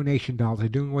that your donation dollars are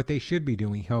doing what they should be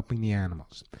doing, helping the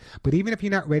animals. But even if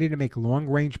you're not ready to make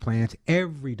long-range plans,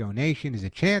 every donation is a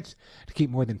chance to keep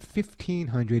more than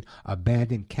 1,500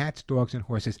 abandoned cats, dogs, and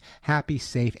horses happy,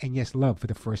 safe, and yes, loved for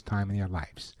the first time in their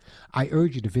lives. I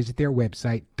urge you to visit their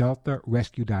website,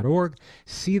 deltarescue.org,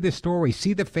 see the story,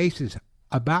 see the faces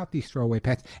about these throwaway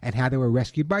pets and how they were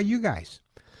rescued by you guys.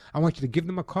 I want you to give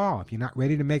them a call. If you're not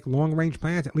ready to make long-range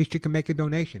plans, at least you can make a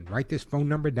donation. Write this phone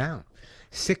number down,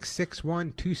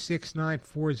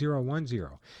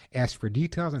 661-269-4010. Ask for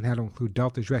details on how to include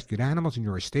Delta's rescued animals in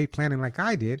your estate planning like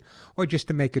I did, or just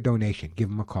to make a donation. Give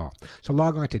them a call. So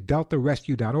log on to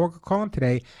deltarescue.org or call them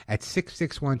today at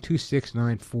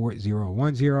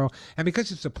 661-269-4010. And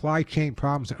because of supply chain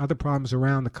problems and other problems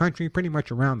around the country, pretty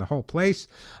much around the whole place,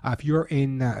 if you're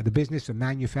in the business of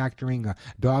manufacturing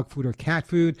dog food or cat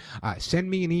food, send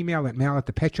me an email at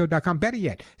mail@thepetshow.com. Better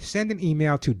yet, send an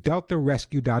email to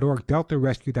deltarescue.org,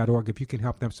 deltarescue.org, if you can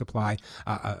help them supply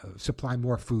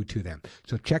more food to them.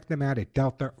 So check them out at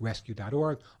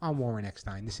deltarescue.org. I'm Warren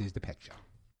Eckstein. This is The Pet Show.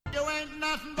 You ain't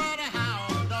nothing but a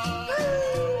hound dog,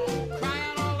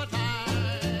 crying all the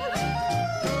time.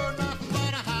 You're nothing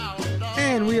but a hound dog.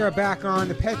 And we are back on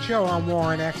The Pet Show. I'm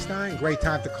Warren Eckstein. Great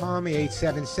time to call me,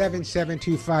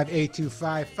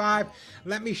 877-725-8255.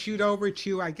 Let me shoot over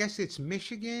to, I guess it's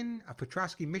Michigan,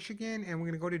 Petrosky, Michigan, and we're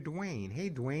going to go to Dwayne. Hey,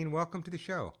 Dwayne, welcome to the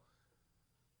show.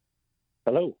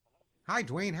 Hello. Hi,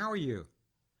 Dwayne. How are you?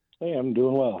 Hey, I'm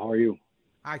doing well. How are you?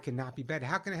 I cannot be better.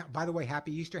 How can I? By the way,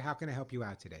 happy Easter. How can I help you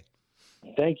out today?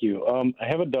 Thank you. I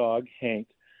have a dog, Hank.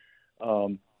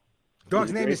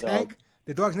 Dog's name is Hank?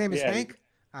 The dog's name is Yeah, Hank?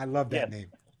 I love that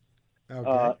name.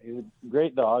 Okay. He's a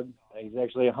great dog. He's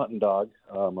actually a hunting dog.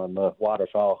 I'm a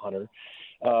waterfowl hunter.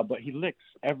 But he licks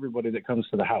everybody that comes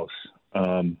to the house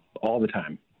all the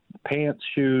time. Pants,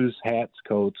 shoes, hats,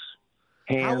 coats,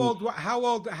 hands. How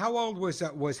old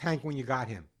was Hank when you got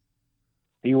him?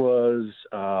 He was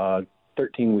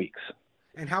 13 weeks.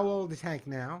 And how old is Hank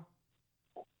now?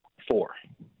 4.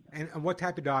 And what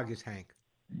type of dog is Hank?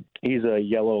 He's a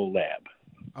yellow lab.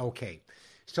 Okay.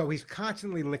 So he's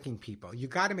constantly licking people. You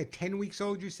got him at 10 weeks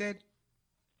old, you said?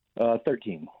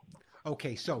 13.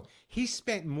 Okay, so he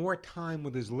spent more time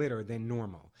with his litter than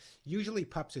normal. Usually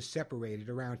pups are separated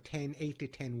around 8 to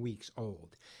 10 weeks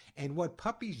old. And what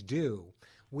puppies do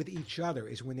with each other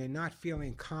is when they're not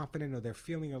feeling confident or they're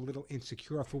feeling a little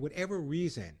insecure for whatever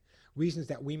reasons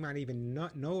that we might even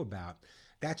not know about,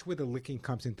 that's where the licking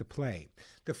comes into play.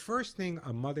 The first thing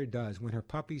a mother does when her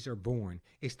puppies are born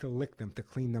is to lick them, to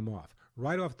clean them off.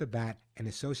 Right off the bat, an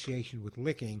association with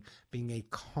licking being a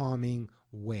calming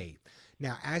way.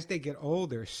 Now, as they get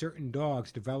older, certain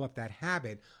dogs develop that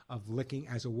habit of licking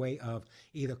as a way of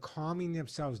either calming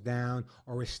themselves down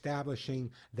or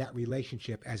establishing that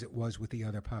relationship as it was with the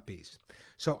other puppies.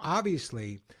 So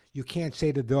obviously, you can't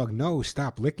say to the dog, no,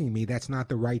 stop licking me. That's not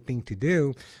the right thing to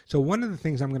do. So one of the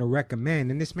things I'm going to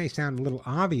recommend, and this may sound a little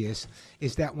obvious,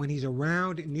 is that when he's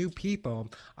around new people,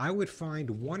 I would find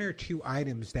 1 or 2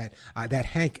 items that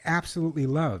Hank absolutely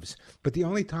loves. But the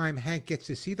only time Hank gets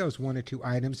to see those 1 or 2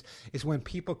 items is when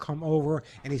people come over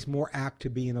and he's more apt to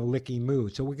be in a licking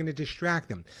mood. So we're going to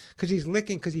distract him because he's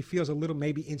licking because he feels a little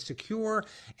maybe insecure.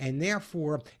 And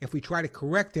therefore, if we try to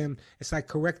correct him, it's like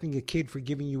correcting a kid for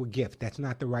giving you a gift. That's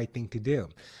not the right thing to do.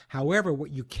 However, what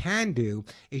you can do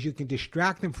is you can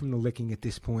distract him from the licking at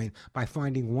this point by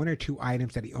finding 1 or 2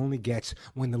 items that he only gets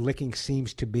when the licking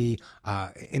seems to be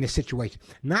in a situation.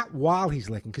 Not while he's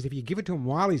licking, because if you give it to him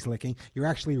while he's licking, you're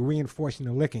actually reinforcing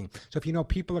the licking. So if you know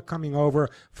people are coming over,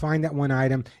 find that 1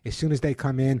 item. As soon as they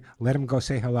come in, let them go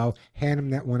say hello, hand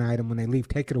them that 1 item. When they leave,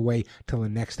 take it away till the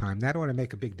next time. That ought to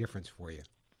make a big difference for you.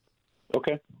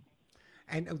 Okay.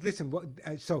 And listen,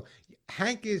 so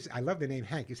Hank is, I love the name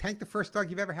Hank. Is Hank the first dog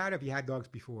you've ever had, or have you had dogs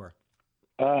before?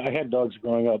 I had dogs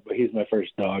growing up, but he's my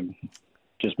first dog.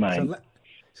 Just mine.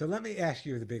 So let me ask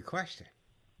you the big question.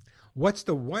 What's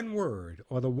the one word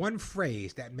or the one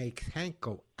phrase that makes Hank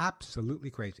go absolutely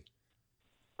crazy?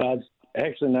 It's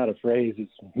actually not a phrase.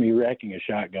 It's me racking a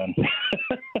shotgun.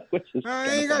 Which is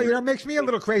there you go. It makes me a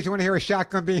little crazy when I hear a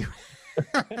shotgun being...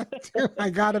 I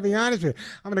got to be honest with you.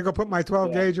 I'm going to go put my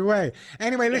 12 gauge away.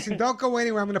 Anyway, listen, don't go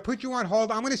anywhere. I'm going to put you on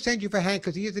hold. I'm going to send you for Hank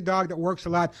because he is a dog that works a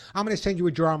lot. I'm going to send you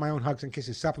a jar of my own Hugs and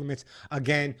Kisses supplements.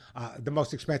 Again, the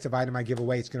most expensive item I give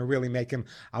away. It's going to really make him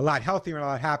a lot healthier and a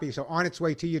lot happier. So on its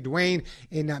way to you, Dwayne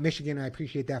in Michigan. I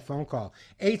appreciate that phone call.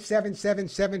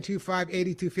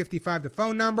 877-725-8255, the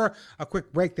phone number. A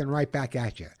quick break, then right back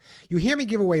at you. You hear me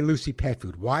give away Lucy Pet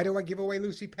Food. Why do I give away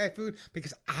Lucy Pet Food?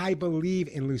 Because I believe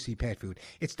in Lucy Pet Food.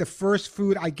 It's the first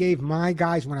food I gave my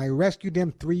guys when I rescued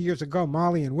them 3 years ago,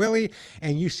 Molly and Willie,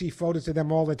 and you see photos of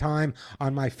them all the time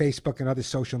on my Facebook and other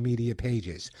social media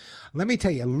pages. Let me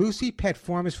tell you, Lucy Pet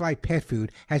Farmers Fly Pet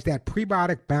Food has that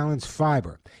prebiotic balanced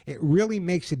fiber. It really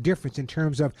makes a difference in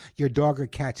terms of your dog or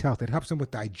cat's health. It helps them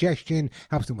with digestion,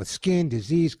 helps them with skin,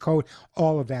 disease, coat,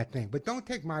 all of that thing. But don't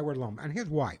take my word alone, and here's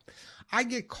why. I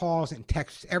get calls and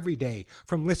texts every day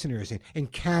from listeners in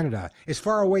Canada, as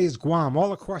far away as Guam,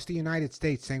 all across the United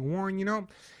States saying, Warren, you know,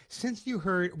 since we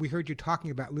heard you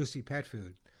talking about Lucy Pet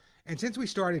Food, and since we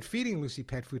started feeding Lucy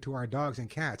Pet Food to our dogs and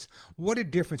cats, what a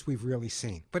difference we've really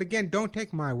seen. But again, don't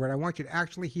take my word. I want you to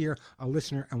actually hear a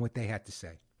listener and what they had to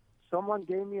say. Someone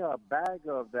gave me a bag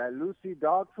of that Lucy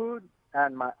dog food,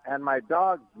 and my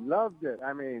dog loved it.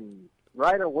 I mean,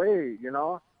 right away, you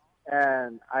know,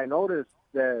 and I noticed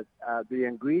that the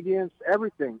ingredients,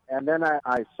 everything. And then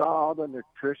I saw all the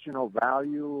nutritional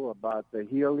value about the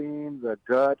healing, the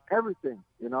gut, everything,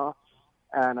 you know.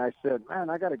 And I said, man,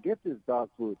 I got to get this dog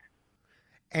food.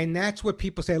 And that's what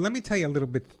people say. Let me tell you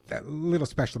a little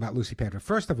special about Lucy Pet Food.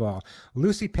 First of all,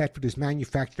 Lucy Pet Food is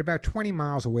manufactured about 20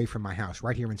 miles away from my house,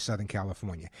 right here in Southern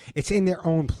California. It's in their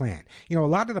own plant. You know, a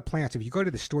lot of the plants, if you go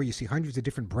to the store, you see hundreds of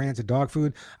different brands of dog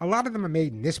food. A lot of them are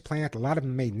made in this plant. A lot of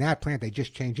them are made in that plant. They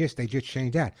just change this. They just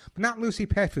change that. But not Lucy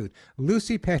Pet Food.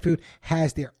 Lucy Pet Food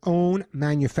has their own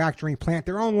manufacturing plant,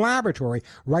 their own laboratory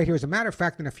right here. As a matter of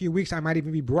fact, in a few weeks, I might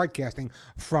even be broadcasting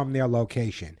from their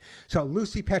location. So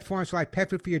Lucy Pet Farms, like pet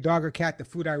food for your dog or cat, the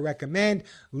food I recommend.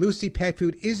 Lucy Pet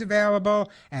Food is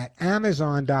available at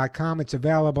Amazon.com. It's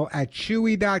available at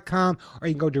Chewy.com, or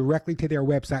you can go directly to their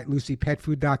website,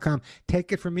 LucyPetFood.com.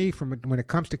 Take it from me, when it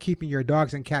comes to keeping your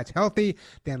dogs and cats healthy,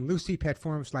 then Lucy Pet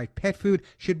Farms like pet food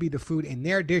should be the food in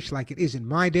their dish like it is in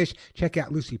my dish. Check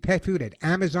out Lucy Pet Food at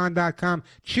Amazon.com,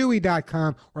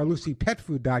 Chewy.com, or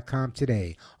LucyPetFood.com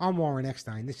today. I'm Warren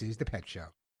Eckstein. This is The Pet Show.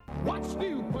 What's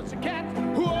new, pussycat?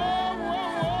 Whoa, whoa,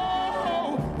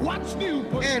 whoa. What's new,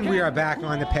 pussycat? And we are back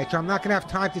on The Pet Show. I'm not going to have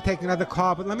time to take another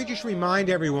call, but let me just remind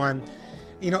everyone,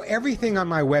 you know, everything on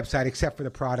my website, except for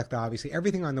the product, obviously,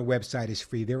 everything on the website is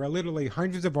free. There are literally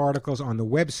hundreds of articles on the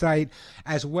website,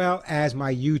 as well as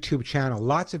my YouTube channel.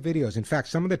 Lots of videos. In fact,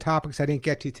 some of the topics I didn't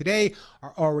get to today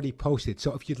are already posted.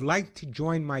 So if you'd like to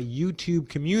join my YouTube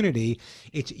community,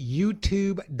 it's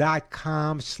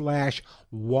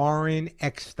youtube.com/Warren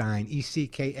Eckstein,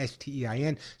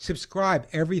 Eckstein. Subscribe.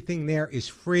 Everything there is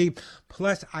free.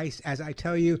 Plus, as I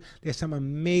tell you, there's some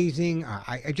amazing,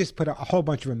 I just put a whole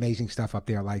bunch of amazing stuff up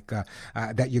there like that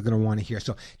you're going to want to hear.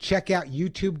 So check out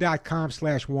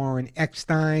youtube.com/Warren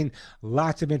Eckstein.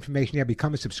 Lots of information there.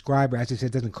 Become a subscriber. As I said,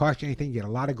 it doesn't cost you anything. You get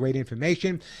a lot of great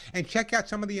information. And check out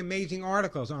some of the amazing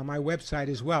articles on my website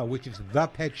as well, which is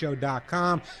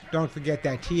ThePetShow.com. Don't forget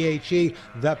that THE,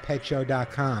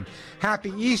 ThePetShow.com.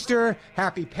 Happy Easter,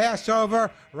 happy Passover,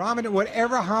 Ramadan,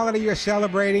 whatever holiday you're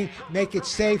celebrating, make it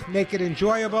safe, make it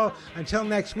enjoyable. Until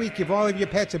next week, give all of your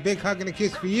pets a big hug and a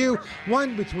kiss for you,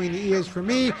 one between the ears for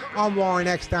me. I'm Warren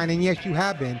Eckstein, and yes, you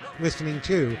have been listening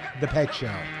to The Pet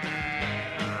Show.